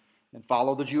circumcised and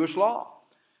follow the Jewish law.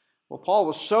 Well, Paul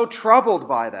was so troubled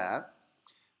by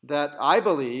that I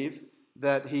believe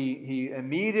that he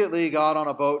immediately got on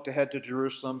a boat to head to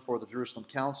Jerusalem for the Jerusalem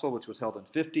Council, which was held in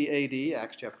 50 A.D.,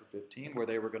 Acts chapter 15, where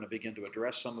they were going to begin to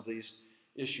address some of these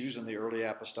issues in the early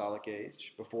apostolic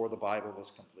age before the Bible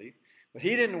was complete. But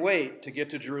he didn't wait to get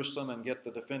to Jerusalem and get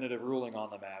the definitive ruling on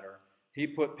the matter. He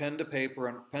put pen to paper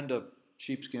and pen to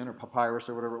sheepskin or papyrus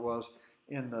or whatever it was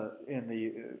under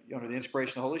the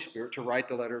inspiration of the Holy Spirit to write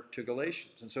the letter to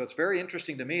Galatians. And so it's very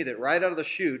interesting to me that right out of the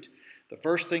chute, the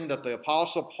first thing that the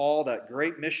Apostle Paul, that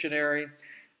great missionary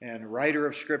and writer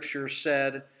of Scripture,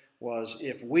 said was,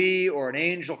 if we or an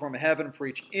angel from heaven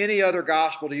preach any other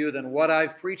gospel to you than what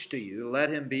I've preached to you, let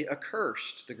him be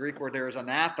accursed. The Greek word there is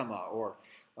anathema, or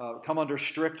come under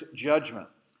strict judgment,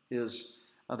 is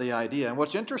the idea. And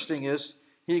what's interesting is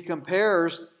he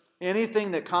compares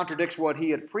anything that contradicts what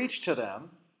he had preached to them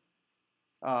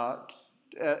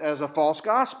as a false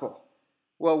gospel.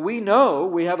 Well, we know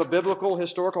we have a biblical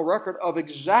historical record of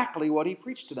exactly what he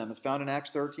preached to them. It's found in Acts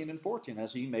 13 and 14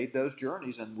 as he made those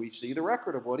journeys, and we see the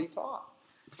record of what he taught.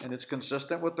 And it's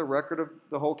consistent with the record of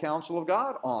the whole counsel of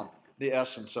God on the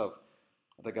essence of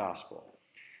the gospel.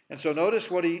 And so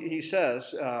notice what he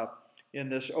says in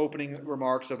this opening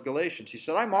remarks of Galatians. He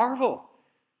said, I marvel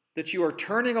that you are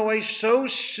turning away so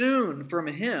soon from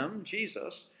him,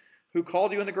 Jesus, who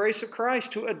called you in the grace of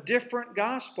Christ, to a different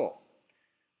gospel,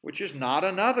 which is not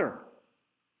another.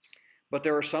 But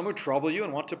there are some who trouble you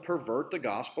and want to pervert the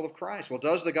gospel of Christ. Well,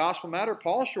 does the gospel matter?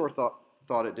 Paul sure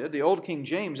thought it did. The old King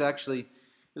James actually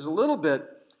is a little bit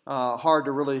hard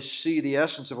to really see the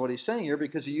essence of what he's saying here,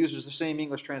 because he uses the same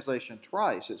English translation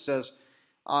twice. It says,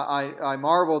 I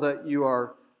marvel that you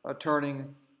are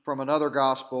turning from another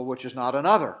gospel, which is not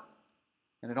another.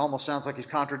 And it almost sounds like he's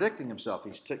contradicting himself.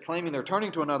 He's claiming they're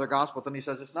turning to another gospel, but then he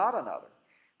says it's not another.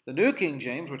 The New King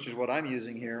James, which is what I'm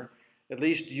using here, at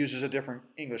least uses a different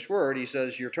English word. He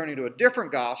says you're turning to a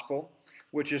different gospel,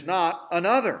 which is not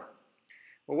another.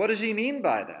 Well, what does he mean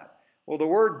by that? Well, the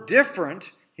word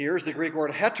different here is the Greek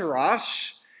word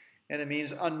heteros, and it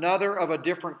means another of a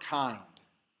different kind.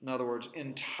 In other words,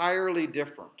 entirely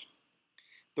different.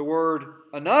 The word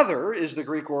another is the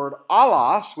Greek word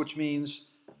allos, which means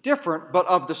different but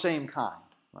of the same kind.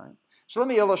 Right? So let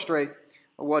me illustrate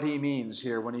what he means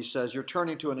here when he says you're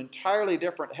turning to an entirely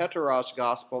different heteros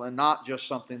gospel and not just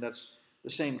something that's the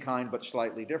same kind but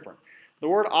slightly different. The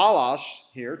word allos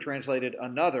here, translated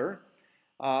another,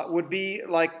 would be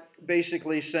like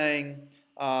basically saying,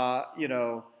 a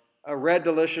red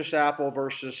delicious apple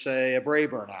versus, say, a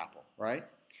Braeburn apple, right?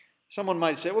 Someone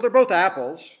might say, well, they're both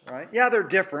apples, right? Yeah, they're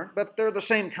different, but they're the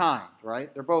same kind,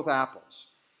 right? They're both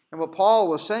apples. And what Paul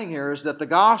was saying here is that the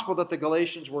gospel that the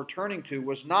Galatians were turning to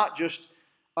was not just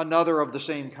another of the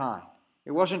same kind.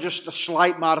 It wasn't just a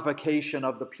slight modification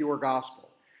of the pure gospel.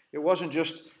 It wasn't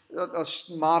just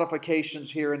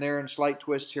modifications here and there and slight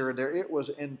twists here and there. It was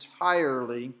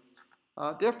entirely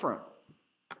different.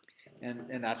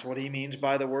 And that's what he means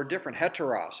by the word different,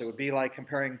 heteros. It would be like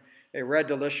comparing a red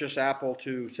delicious apple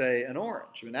to, say, an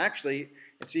orange. And actually,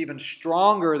 it's even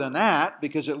stronger than that,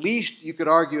 because at least you could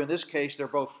argue in this case they're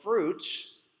both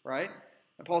fruits, right?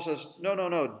 And Paul says,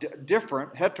 no,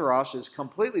 different. Heteros is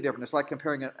completely different. It's like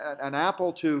comparing an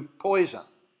apple to poison,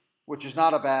 which is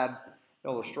not a bad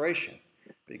illustration,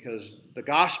 because the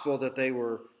gospel that they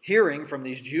were hearing from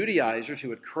these Judaizers who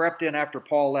had crept in after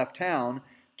Paul left town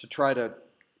to try to,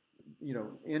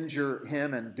 injure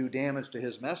him and do damage to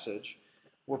his message,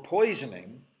 were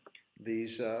poisoning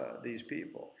these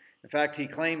people. In fact, he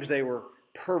claims they were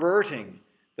perverting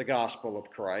the gospel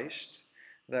of Christ.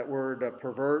 That word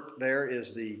pervert there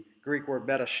is the Greek word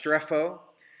metastrepho.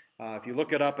 If you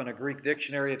look it up in a Greek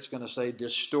dictionary, it's going to say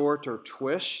distort or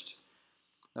twist.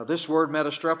 Now, this word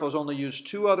metastrepho is only used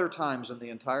 2 other times in the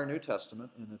entire New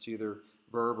Testament, and it's either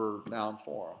verb or noun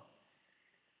form.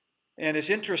 And it's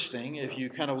interesting, if you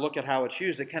kind of look at how it's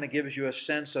used, it kind of gives you a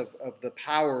sense of the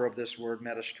power of this word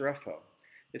metastrepho.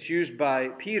 It's used by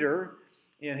Peter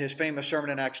in his famous sermon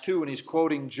in Acts 2 when he's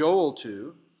quoting Joel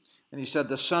 2. And he said,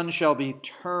 the sun shall be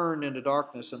turned into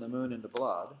darkness and the moon into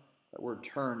blood. That word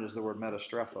turned is the word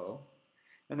metastrepho.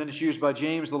 And then it's used by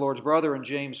James, the Lord's brother, in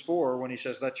James 4 when he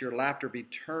says, let your laughter be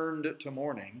turned to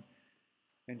mourning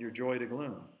and your joy to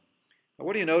gloom. Now,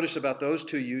 what do you notice about those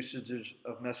 2 usages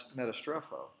of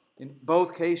metastrepho? In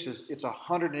both cases, it's a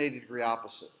 180-degree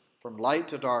opposite, from light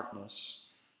to darkness,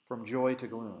 from joy to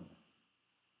gloom.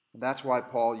 And that's why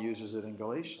Paul uses it in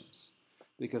Galatians.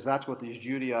 because that's what these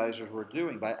Judaizers were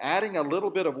doing. By adding a little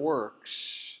bit of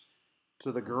works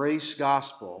to the grace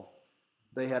gospel,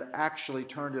 they had actually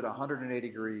turned it 180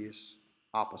 degrees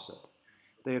opposite.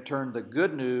 They had turned the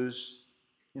good news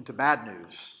into bad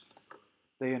news.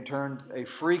 They had turned a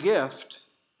free gift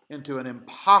into an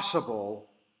impossible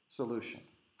solution.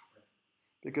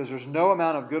 Because there's no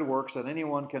amount of good works that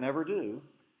anyone can ever do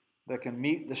that can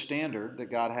meet the standard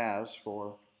that God has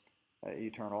for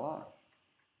eternal life.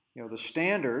 You know, the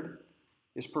standard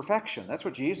is perfection. That's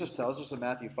what Jesus tells us in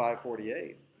Matthew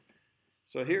 5:48.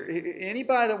 So here,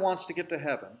 anybody that wants to get to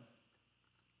heaven,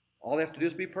 all they have to do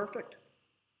is be perfect.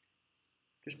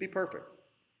 Just be perfect.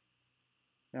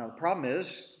 Now, the problem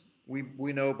is,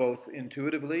 we know both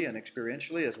intuitively and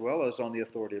experientially, as well as on the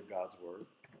authority of God's Word,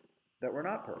 that we're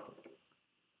not perfect.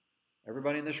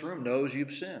 Everybody in this room knows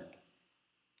you've sinned.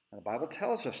 And the Bible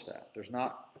tells us that. There's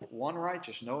not one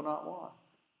righteous, no, not one.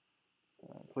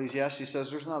 Ecclesiastes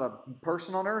says there's not a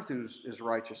person on earth who is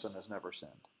righteous and has never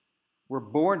sinned. We're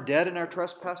born dead in our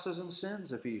trespasses and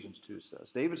sins, Ephesians 2 says.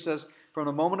 David says, from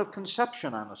the moment of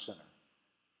conception, I'm a sinner.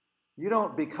 You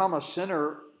don't become a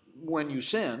sinner when you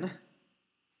sin.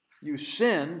 You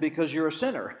sin because you're a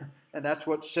sinner. And that's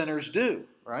what sinners do,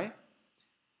 right?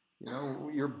 You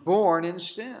know, you're born in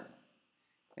sin.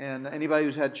 And anybody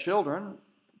who's had children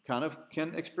kind of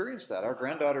can experience that. Our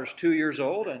granddaughter's 2 years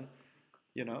old, and,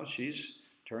 you know, she's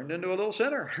turned into a little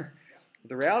sinner.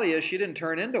 The reality is she didn't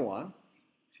turn into one.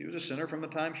 She was a sinner from the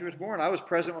time she was born. I was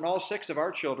present when all 6 of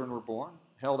our children were born,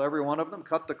 held every one of them,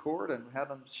 cut the cord, and had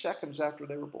them seconds after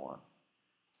they were born.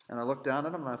 And I looked down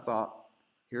at them and I thought,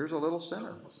 here's a little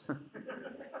sinner.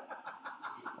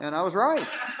 And I was right.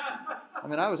 I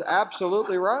mean, I was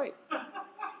absolutely right.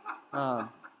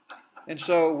 And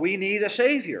so we need a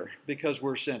Savior because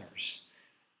we're sinners.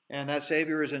 And that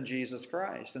Savior is in Jesus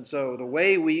Christ. And so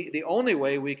the only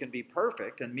way we can be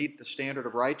perfect and meet the standard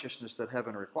of righteousness that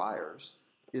heaven requires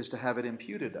is to have it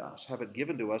imputed to us, have it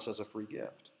given to us as a free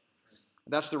gift.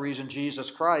 And that's the reason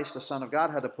Jesus Christ, the Son of God,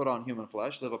 had to put on human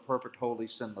flesh, live a perfect, holy,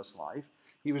 sinless life.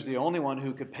 He was the only one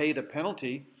who could pay the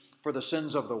penalty for the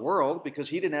sins of the world because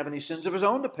he didn't have any sins of his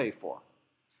own to pay for.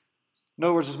 In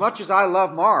other words, as much as I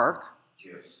love Mark,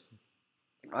 yes,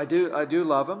 I do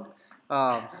love him.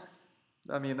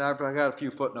 I mean, I've got a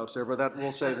few footnotes there, but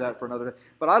we'll save that for another day.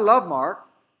 But I love Mark.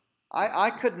 I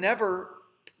could never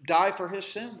die for his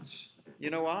sins. You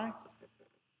know why?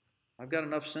 I've got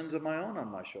enough sins of my own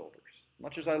on my shoulders.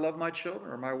 Much as I love my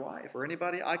children or my wife or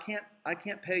anybody, I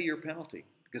can't pay your penalty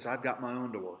because I've got my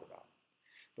own to worry about.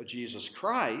 But Jesus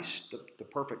Christ, the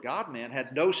perfect God-man,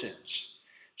 had no sins.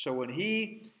 So when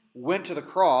he went to the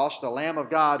cross, the Lamb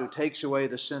of God who takes away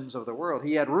the sins of the world,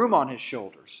 he had room on his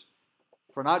shoulders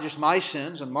for not just my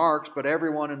sins and Mark's, but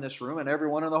everyone in this room and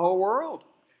everyone in the whole world.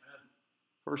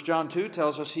 1 John 2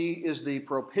 tells us he is the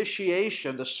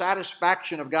propitiation, the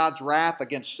satisfaction of God's wrath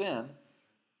against sin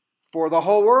for the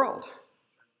whole world.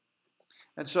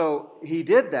 And so he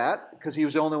did that because he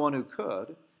was the only one who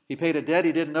could. He paid a debt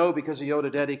he didn't owe because he owed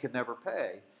a debt he could never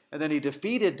pay. And then he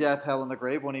defeated death, hell, and the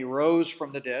grave when he rose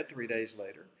from the dead 3 days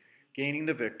later, gaining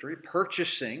the victory,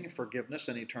 purchasing forgiveness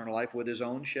and eternal life with his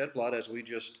own shed blood, as we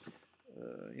just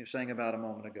sang about a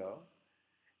moment ago.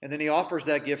 And then he offers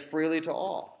that gift freely to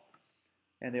all.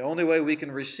 And the only way we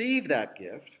can receive that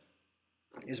gift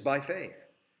is by faith.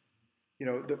 You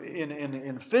know,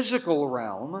 in physical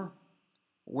realm,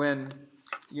 when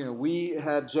we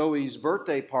had Zoe's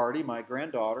birthday party, my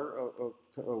granddaughter,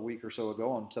 a week or so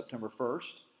ago on September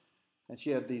 1st, and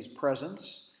she had these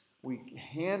presents. We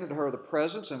handed her the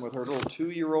presents, and with her little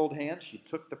 2-year-old hand, she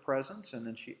took the presents, and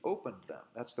then she opened them.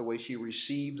 That's the way she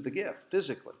received the gift,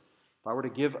 physically. If I were to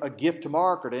give a gift to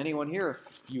Mark or to anyone here,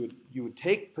 you would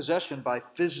take possession by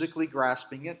physically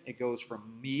grasping it. It goes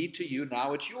from me to you.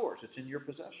 Now it's yours. It's in your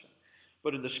possession.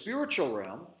 But in the spiritual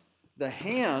realm, the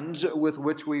hands with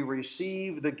which we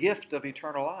receive the gift of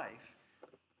eternal life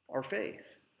are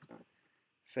faith.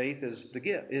 Faith is the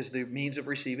gift, is the means of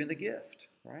receiving the gift,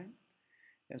 right?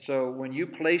 And so when you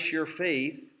place your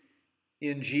faith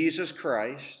in Jesus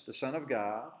Christ, the Son of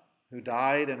God, who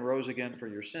died and rose again for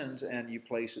your sins, and you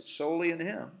place it solely in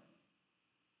him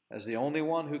as the only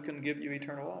one who can give you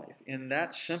eternal life, in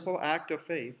that simple act of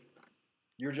faith,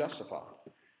 you're justified.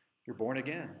 You're born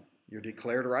again. You're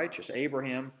declared righteous.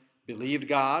 Abraham believed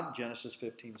God, Genesis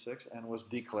 15:6, and was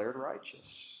declared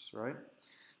righteous, right?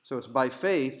 So it's by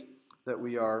faith that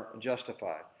we are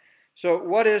justified. So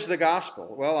what is the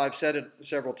gospel? Well, I've said it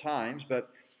several times, but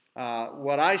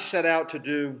what I set out to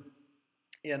do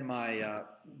in my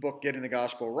book, Getting the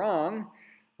Gospel Wrong,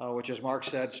 which, as Mark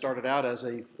said, started out as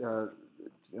a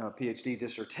PhD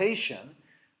dissertation,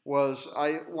 was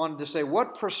I wanted to say,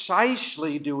 what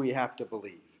precisely do we have to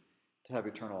believe to have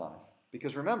eternal life?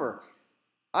 Because remember,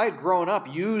 I had grown up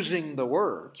using the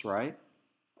words, right?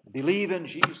 Believe in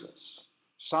Jesus.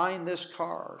 Sign this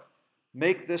card.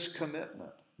 Make this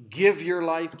commitment. Give your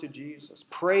life to Jesus.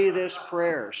 Pray this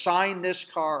prayer. Sign this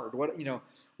card.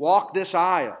 Walk this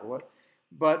aisle.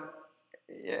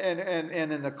 And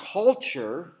in the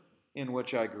culture in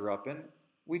which I grew up in,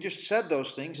 we just said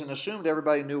those things and assumed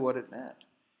everybody knew what it meant.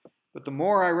 But the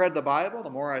more I read the Bible, the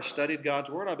more I studied God's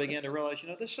Word, I began to realize,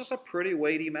 this is a pretty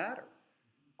weighty matter.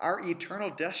 Our eternal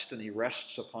destiny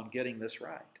rests upon getting this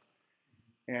right.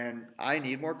 And I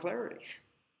need more clarity,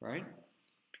 right?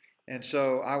 And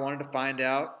so I wanted to find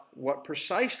out, what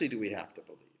precisely do we have to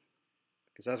believe?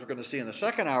 Because as we're going to see in the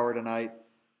second hour tonight,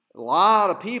 a lot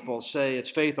of people say it's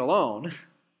faith alone,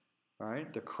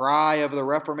 right? The cry of the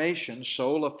Reformation,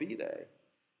 sola fide.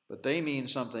 But they mean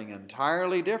something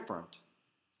entirely different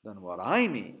than what I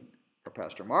mean, or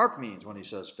Pastor Mark means when he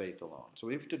says faith alone. So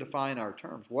we have to define our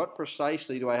terms. What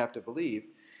precisely do I have to believe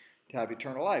to have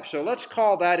eternal life? So let's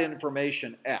call that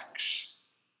information X.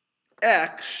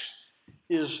 X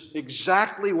is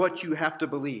exactly what you have to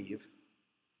believe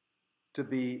to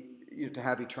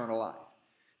have eternal life.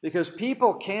 Because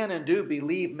people can and do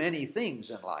believe many things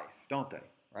in life, don't they?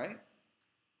 Right?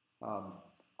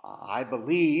 I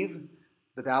believe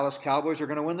the Dallas Cowboys are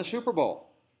going to win the Super Bowl.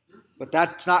 But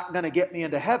that's not going to get me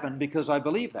into heaven because I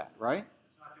believe that, right?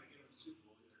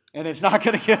 It's not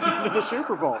going to get me into the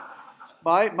Super Bowl.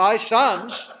 My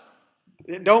sons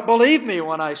don't believe me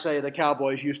when I say the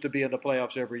Cowboys used to be in the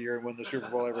playoffs every year and win the Super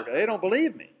Bowl every day. They don't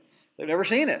believe me. They've never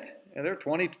seen it. And they're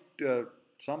 22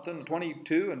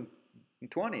 and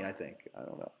 20, I think. I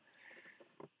don't know.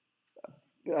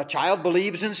 A child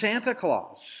believes in Santa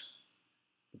Claus.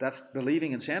 But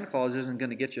believing in Santa Claus isn't going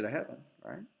to get you to heaven,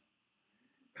 right?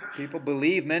 People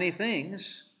believe many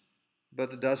things,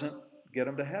 but it doesn't get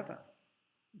them to heaven.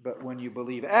 But when you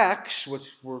believe X, which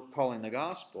we're calling the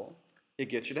gospel, it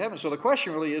gets you to heaven. So the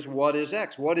question really is, what is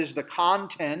X? What is the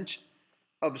content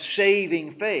of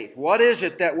saving faith? What is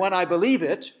it that when I believe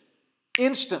it,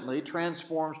 instantly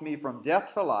transforms me from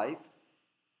death to life?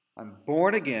 I'm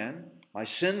born again. My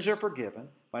sins are forgiven.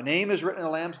 My name is written in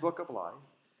the Lamb's book of life.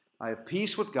 I have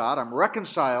peace with God. I'm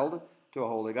reconciled to a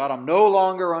holy God. I'm no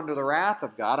longer under the wrath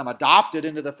of God. I'm adopted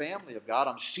into the family of God.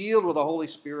 I'm sealed with the Holy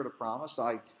Spirit of promise.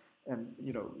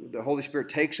 The Holy Spirit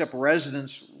takes up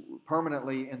residence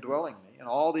permanently indwelling me, and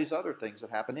all these other things that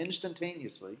happen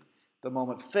instantaneously the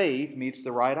moment faith meets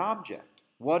the right object.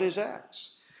 What is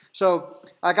X? So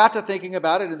I got to thinking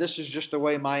about it, and this is just the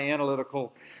way my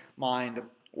analytical mind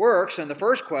works. And the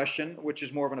first question, which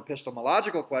is more of an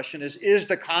epistemological question, is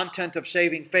the content of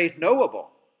saving faith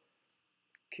knowable?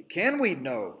 Can we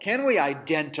know? Can we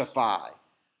identify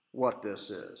what this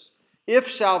is?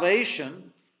 If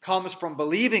salvation comes from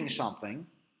believing something,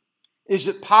 is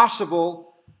it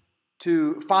possible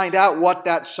to find out what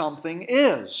that something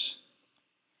is?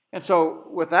 And so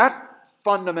with that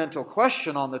fundamental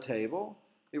question on the table,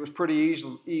 it was pretty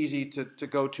easy to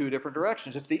go two different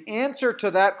directions. If the answer to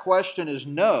that question is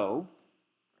no,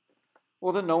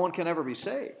 well, then no one can ever be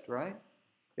saved, right?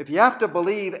 If you have to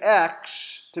believe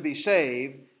X to be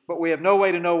saved, but we have no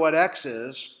way to know what X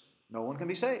is, no one can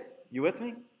be saved. You with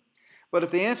me? But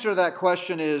if the answer to that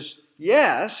question is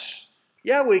yes,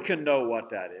 we can know what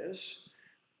that is,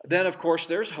 then of course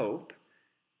there's hope.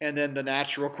 And then the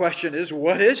natural question is,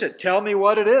 what is it? Tell me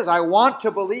what it is. I want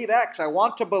to believe X. I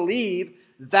want to believe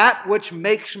that which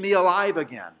makes me alive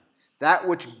again, that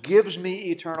which gives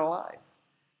me eternal life.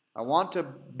 I want to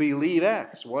believe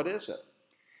X. What is it?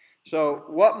 So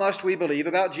what must we believe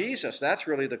about Jesus? That's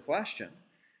really the question.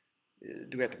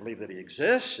 Do we have to believe that he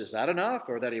exists? Is that enough?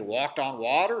 Or that he walked on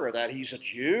water? Or that he's a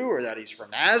Jew? Or that he's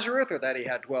from Nazareth? Or that he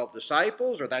had 12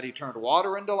 disciples? Or that he turned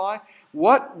water into life?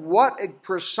 What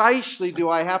precisely do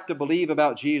I have to believe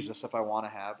about Jesus if I want to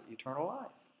have eternal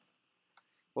life?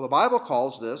 Well, the Bible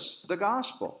calls this the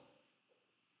gospel.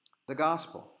 The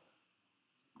gospel.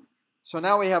 So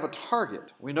now we have a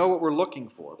target. We know what we're looking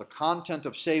for. The content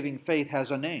of saving faith has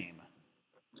a name.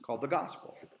 It's called the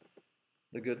gospel,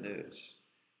 the good news.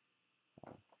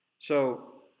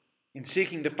 So in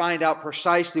seeking to find out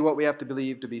precisely what we have to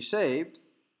believe to be saved,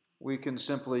 we can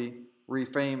simply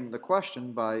reframe the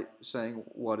question by saying,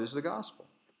 what is the gospel?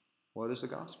 What is the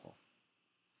gospel?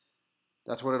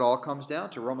 That's what it all comes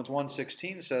down to. Romans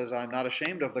 1:16 says, I'm not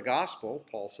ashamed of the gospel,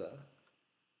 Paul said,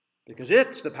 because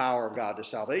it's the power of God to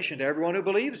salvation to everyone who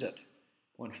believes it.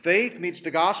 When faith meets the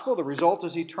gospel, the result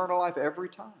is eternal life every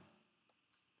time.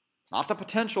 Not the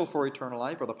potential for eternal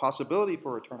life or the possibility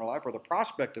for eternal life or the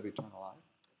prospect of eternal life.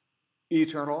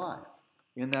 Eternal life.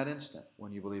 in that instant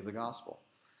when you believe the gospel.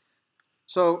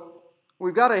 So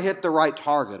we've got to hit the right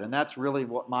target, and that's really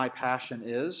what my passion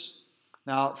is.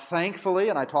 Now, thankfully,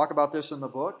 and I talk about this in the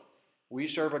book, we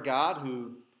serve a God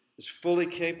who is fully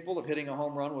capable of hitting a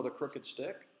home run with a crooked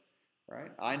stick,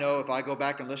 right? I know if I go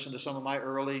back and listen to some of my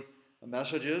early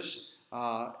messages,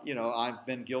 I've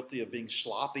been guilty of being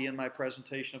sloppy in my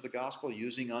presentation of the gospel,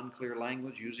 using unclear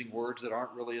language, using words that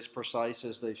aren't really as precise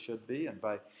as they should be, and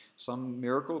by some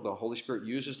miracle, the Holy Spirit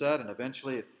uses that, and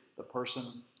eventually the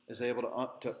person is able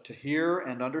to hear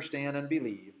and understand and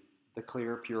believe the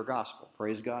clear, pure gospel.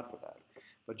 Praise God for that.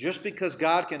 But just because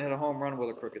God can hit a home run with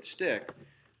a crooked stick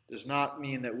does not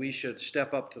mean that we should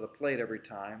step up to the plate every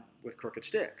time with crooked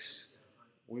sticks.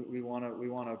 We want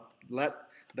to let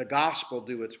the gospel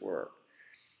do its work.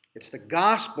 It's the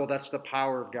gospel that's the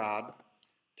power of God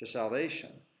to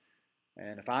salvation.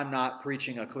 And if I'm not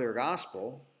preaching a clear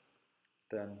gospel,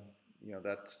 then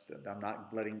I'm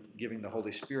not giving the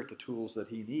Holy Spirit the tools that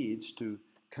He needs to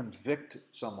convict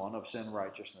someone of sin,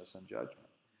 righteousness, and judgment.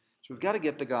 So we've got to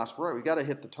get the gospel right. We've got to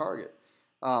hit the target.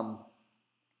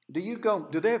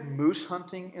 Do they have moose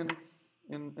hunting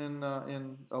in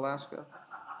Alaska?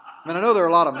 I mean, I know there are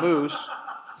a lot of moose.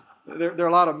 There are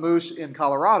a lot of moose in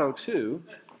Colorado too.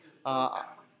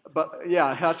 But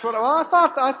yeah, that's what I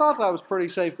thought. I thought that was pretty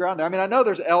safe ground there. I mean, I know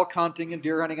there's elk hunting and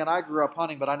deer hunting, and I grew up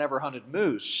hunting, but I never hunted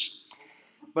moose.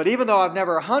 But even though I've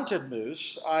never hunted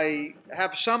moose, I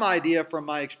have some idea from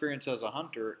my experience as a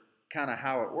hunter kind of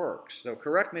how it works. So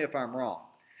correct me if I'm wrong.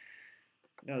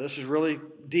 This is really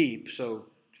deep, so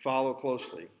follow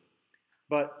closely.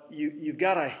 But you've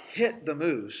got to hit the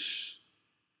moose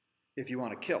if you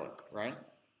want to kill it, right?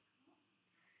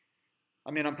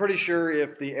 I mean, I'm pretty sure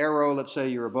if the arrow, let's say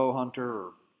you're a bow hunter,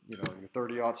 or your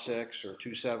 30-06 or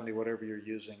 270, whatever you're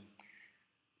using,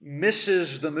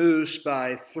 misses the moose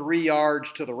by 3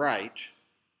 yards to the right,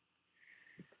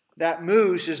 that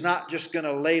moose is not just going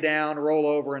to lay down, roll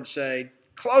over, and say,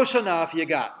 "Close enough, you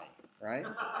got me," right?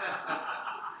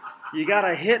 You got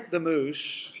to hit the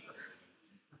moose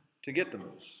to get the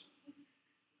moose.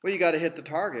 Well, you got to hit the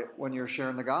target when you're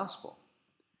sharing the gospel.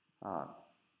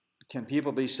 Can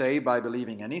people be saved by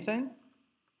believing anything?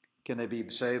 Can they be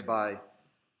saved by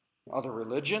other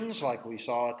religions like we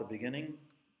saw at the beginning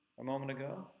a moment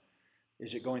ago?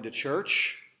 Is it going to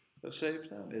church that saves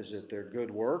them? Is it their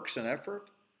good works and effort?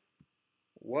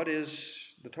 What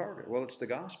is the target? Well, it's the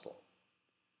gospel.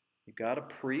 You've got to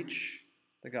preach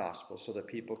the gospel so that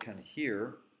people can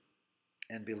hear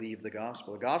and believe the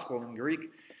gospel. The gospel in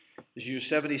Greek is used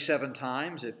 77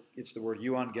 times. It's the word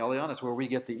euangelion. It's where we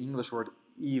get the English word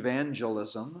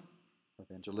evangelism,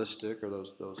 evangelistic, or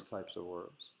those types of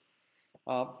words.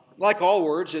 Like all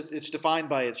words, it's defined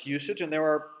by its usage, and there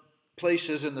are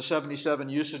places in the 77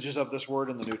 usages of this word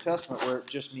in the New Testament where it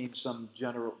just means some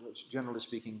generally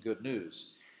speaking, good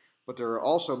news. But there are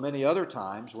also many other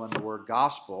times when the word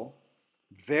gospel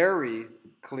very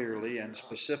clearly and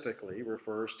specifically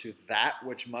refers to that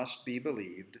which must be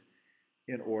believed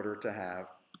in order to have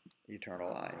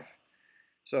eternal life.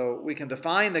 So we can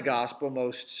define the gospel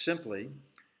most simply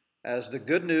as the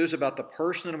good news about the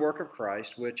person and work of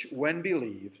Christ, which, when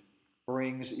believed,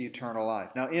 brings eternal life.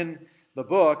 Now, in the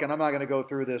book, and I'm not going to go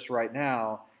through this right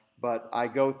now, but I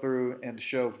go through and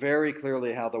show very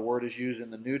clearly how the word is used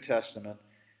in the New Testament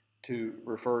to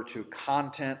refer to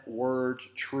content, words,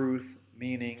 truth,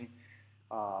 meaning.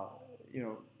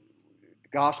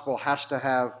 Gospel has to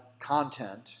have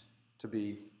content to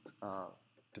be.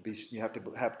 You have to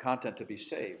have content to be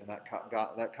saved, and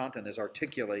that content is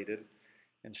articulated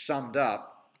and summed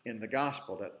up in the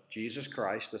gospel that Jesus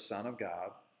Christ, the Son of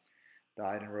God,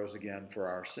 died and rose again for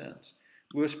our sins.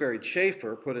 Louis Berry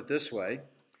Chafer put it this way.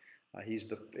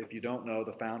 He's if you don't know,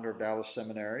 the founder of Dallas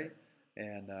Seminary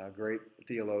and a great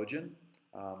theologian.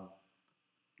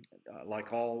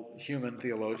 Like all human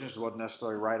theologians, wasn't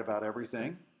necessarily right about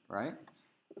everything, right?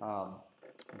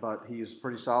 But he's a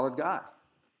pretty solid guy.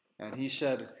 And he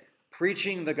said,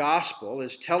 preaching the gospel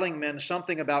is telling men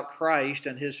something about Christ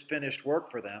and his finished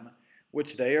work for them,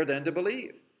 which they are then to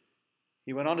believe.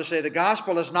 He went on to say, the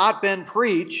gospel has not been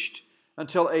preached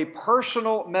until a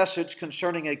personal message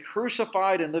concerning a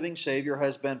crucified and living Savior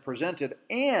has been presented,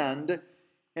 and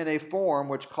in a form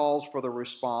which calls for the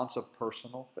response of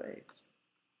personal faith.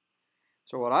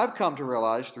 So what I've come to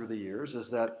realize through the years is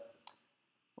that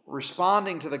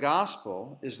responding to the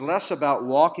gospel is less about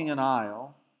walking an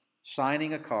aisle,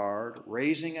 signing a card,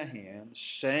 raising a hand,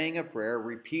 saying a prayer,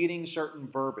 repeating certain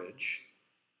verbiage.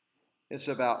 It's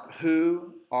about,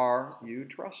 who are you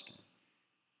trusting?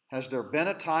 Has there been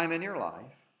a time in your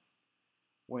life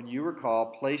when you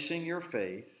recall placing your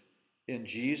faith in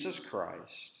Jesus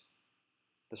Christ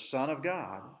the Son of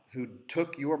God, who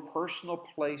took your personal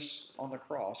place on the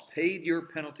cross, paid your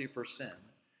penalty for sin,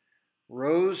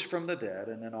 rose from the dead,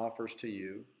 and then offers to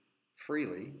you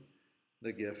freely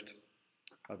the gift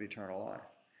of eternal life.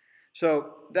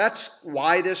 So that's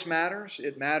why this matters.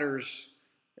 It matters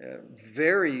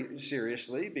very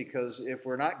seriously, because if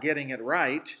we're not getting it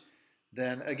right,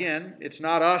 then again, it's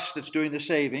not us that's doing the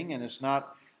saving, and it's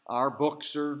not our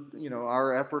books or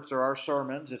our efforts or our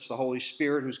sermons. It's the Holy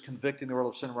Spirit who's convicting the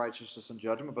world of sin, righteousness, and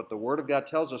judgment. But the Word of God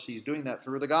tells us He's doing that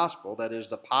through the gospel. That is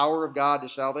the power of God to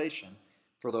salvation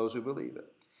for those who believe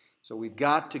it. So we've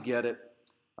got to get it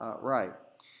right.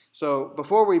 So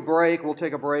before we break, we'll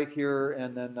take a break here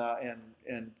and then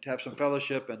and have some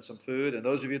fellowship and some food. And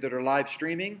those of you that are live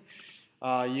streaming,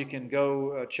 you can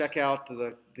go check out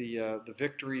the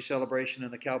victory celebration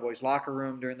in the Cowboys locker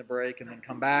room during the break, and then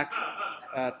come back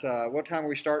at what time are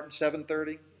we starting?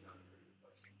 7:30?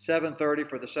 7:30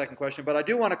 for the second question. But I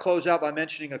do want to close out by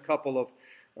mentioning a couple of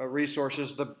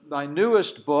resources. My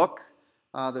newest book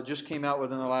that just came out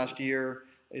within the last year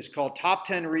is called Top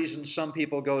 10 Reasons Some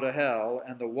People Go to Hell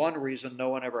and the One Reason No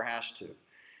One Ever Has to.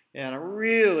 And I'm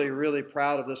really, really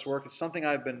proud of this work. It's something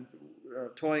I've been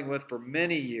toying with for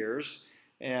many years.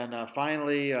 And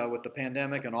finally, with the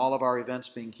pandemic and all of our events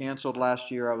being canceled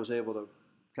last year, I was able to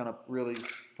kind of really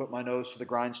put my nose to the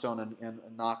grindstone and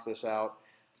knock this out.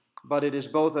 But it is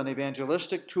both an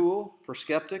evangelistic tool for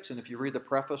skeptics, and if you read the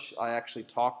preface, I actually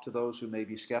talk to those who may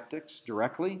be skeptics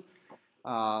directly.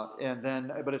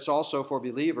 But it's also for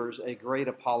believers a great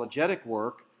apologetic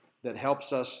work that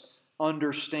helps us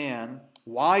understand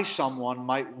why someone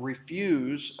might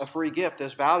refuse a free gift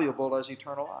as valuable as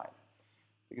eternal life.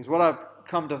 Because what I've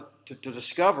come to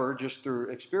discover just through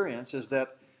experience is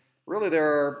that really there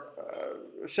are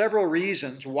several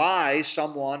reasons why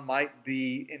someone might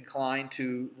be inclined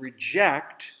to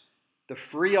reject the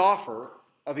free offer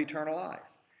of eternal life.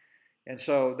 And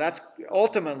so that's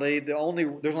ultimately there's only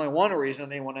one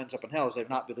reason anyone ends up in hell is they've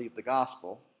not believed the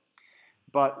gospel.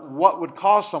 But what would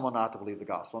cause someone not to believe the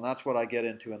gospel? And that's what I get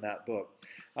into in that book.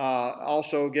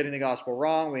 Also, getting the gospel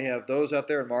wrong. We have those out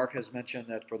there, and Mark has mentioned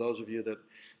that for those of you that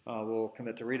will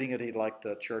commit to reading it, he'd like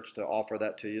the church to offer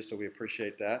that to you, so we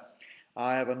appreciate that.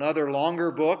 I have another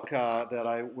longer book that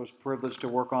I was privileged to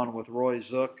work on with Roy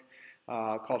Zook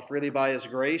called Freely by His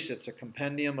Grace. It's a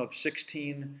compendium of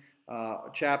 16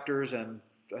 chapters and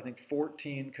I think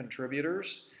 14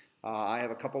 contributors. I have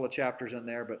a couple of chapters in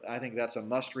there, but I think that's a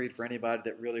must-read for anybody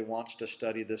that really wants to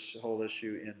study this whole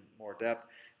issue in more depth.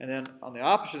 And then on the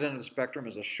opposite end of the spectrum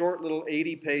is a short little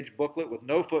 80-page booklet with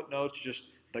no footnotes,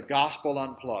 just the gospel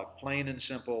unplugged, plain and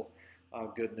simple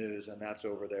good news, and that's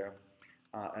over there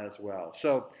as well.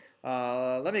 So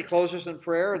let me close this in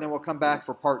prayer, and then we'll come back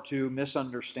for part 2,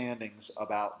 misunderstandings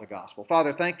about the gospel.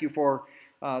 Father, thank you for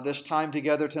this time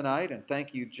together tonight, and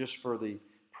thank you just for the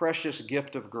precious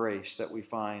gift of grace that we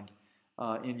find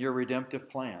in your redemptive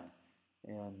plan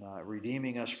and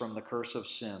redeeming us from the curse of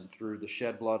sin through the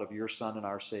shed blood of your Son and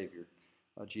our Savior,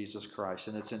 Jesus Christ.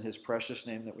 And it's in his precious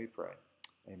name that we pray.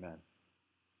 Amen.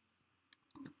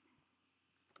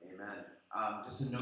 Amen. Just a note.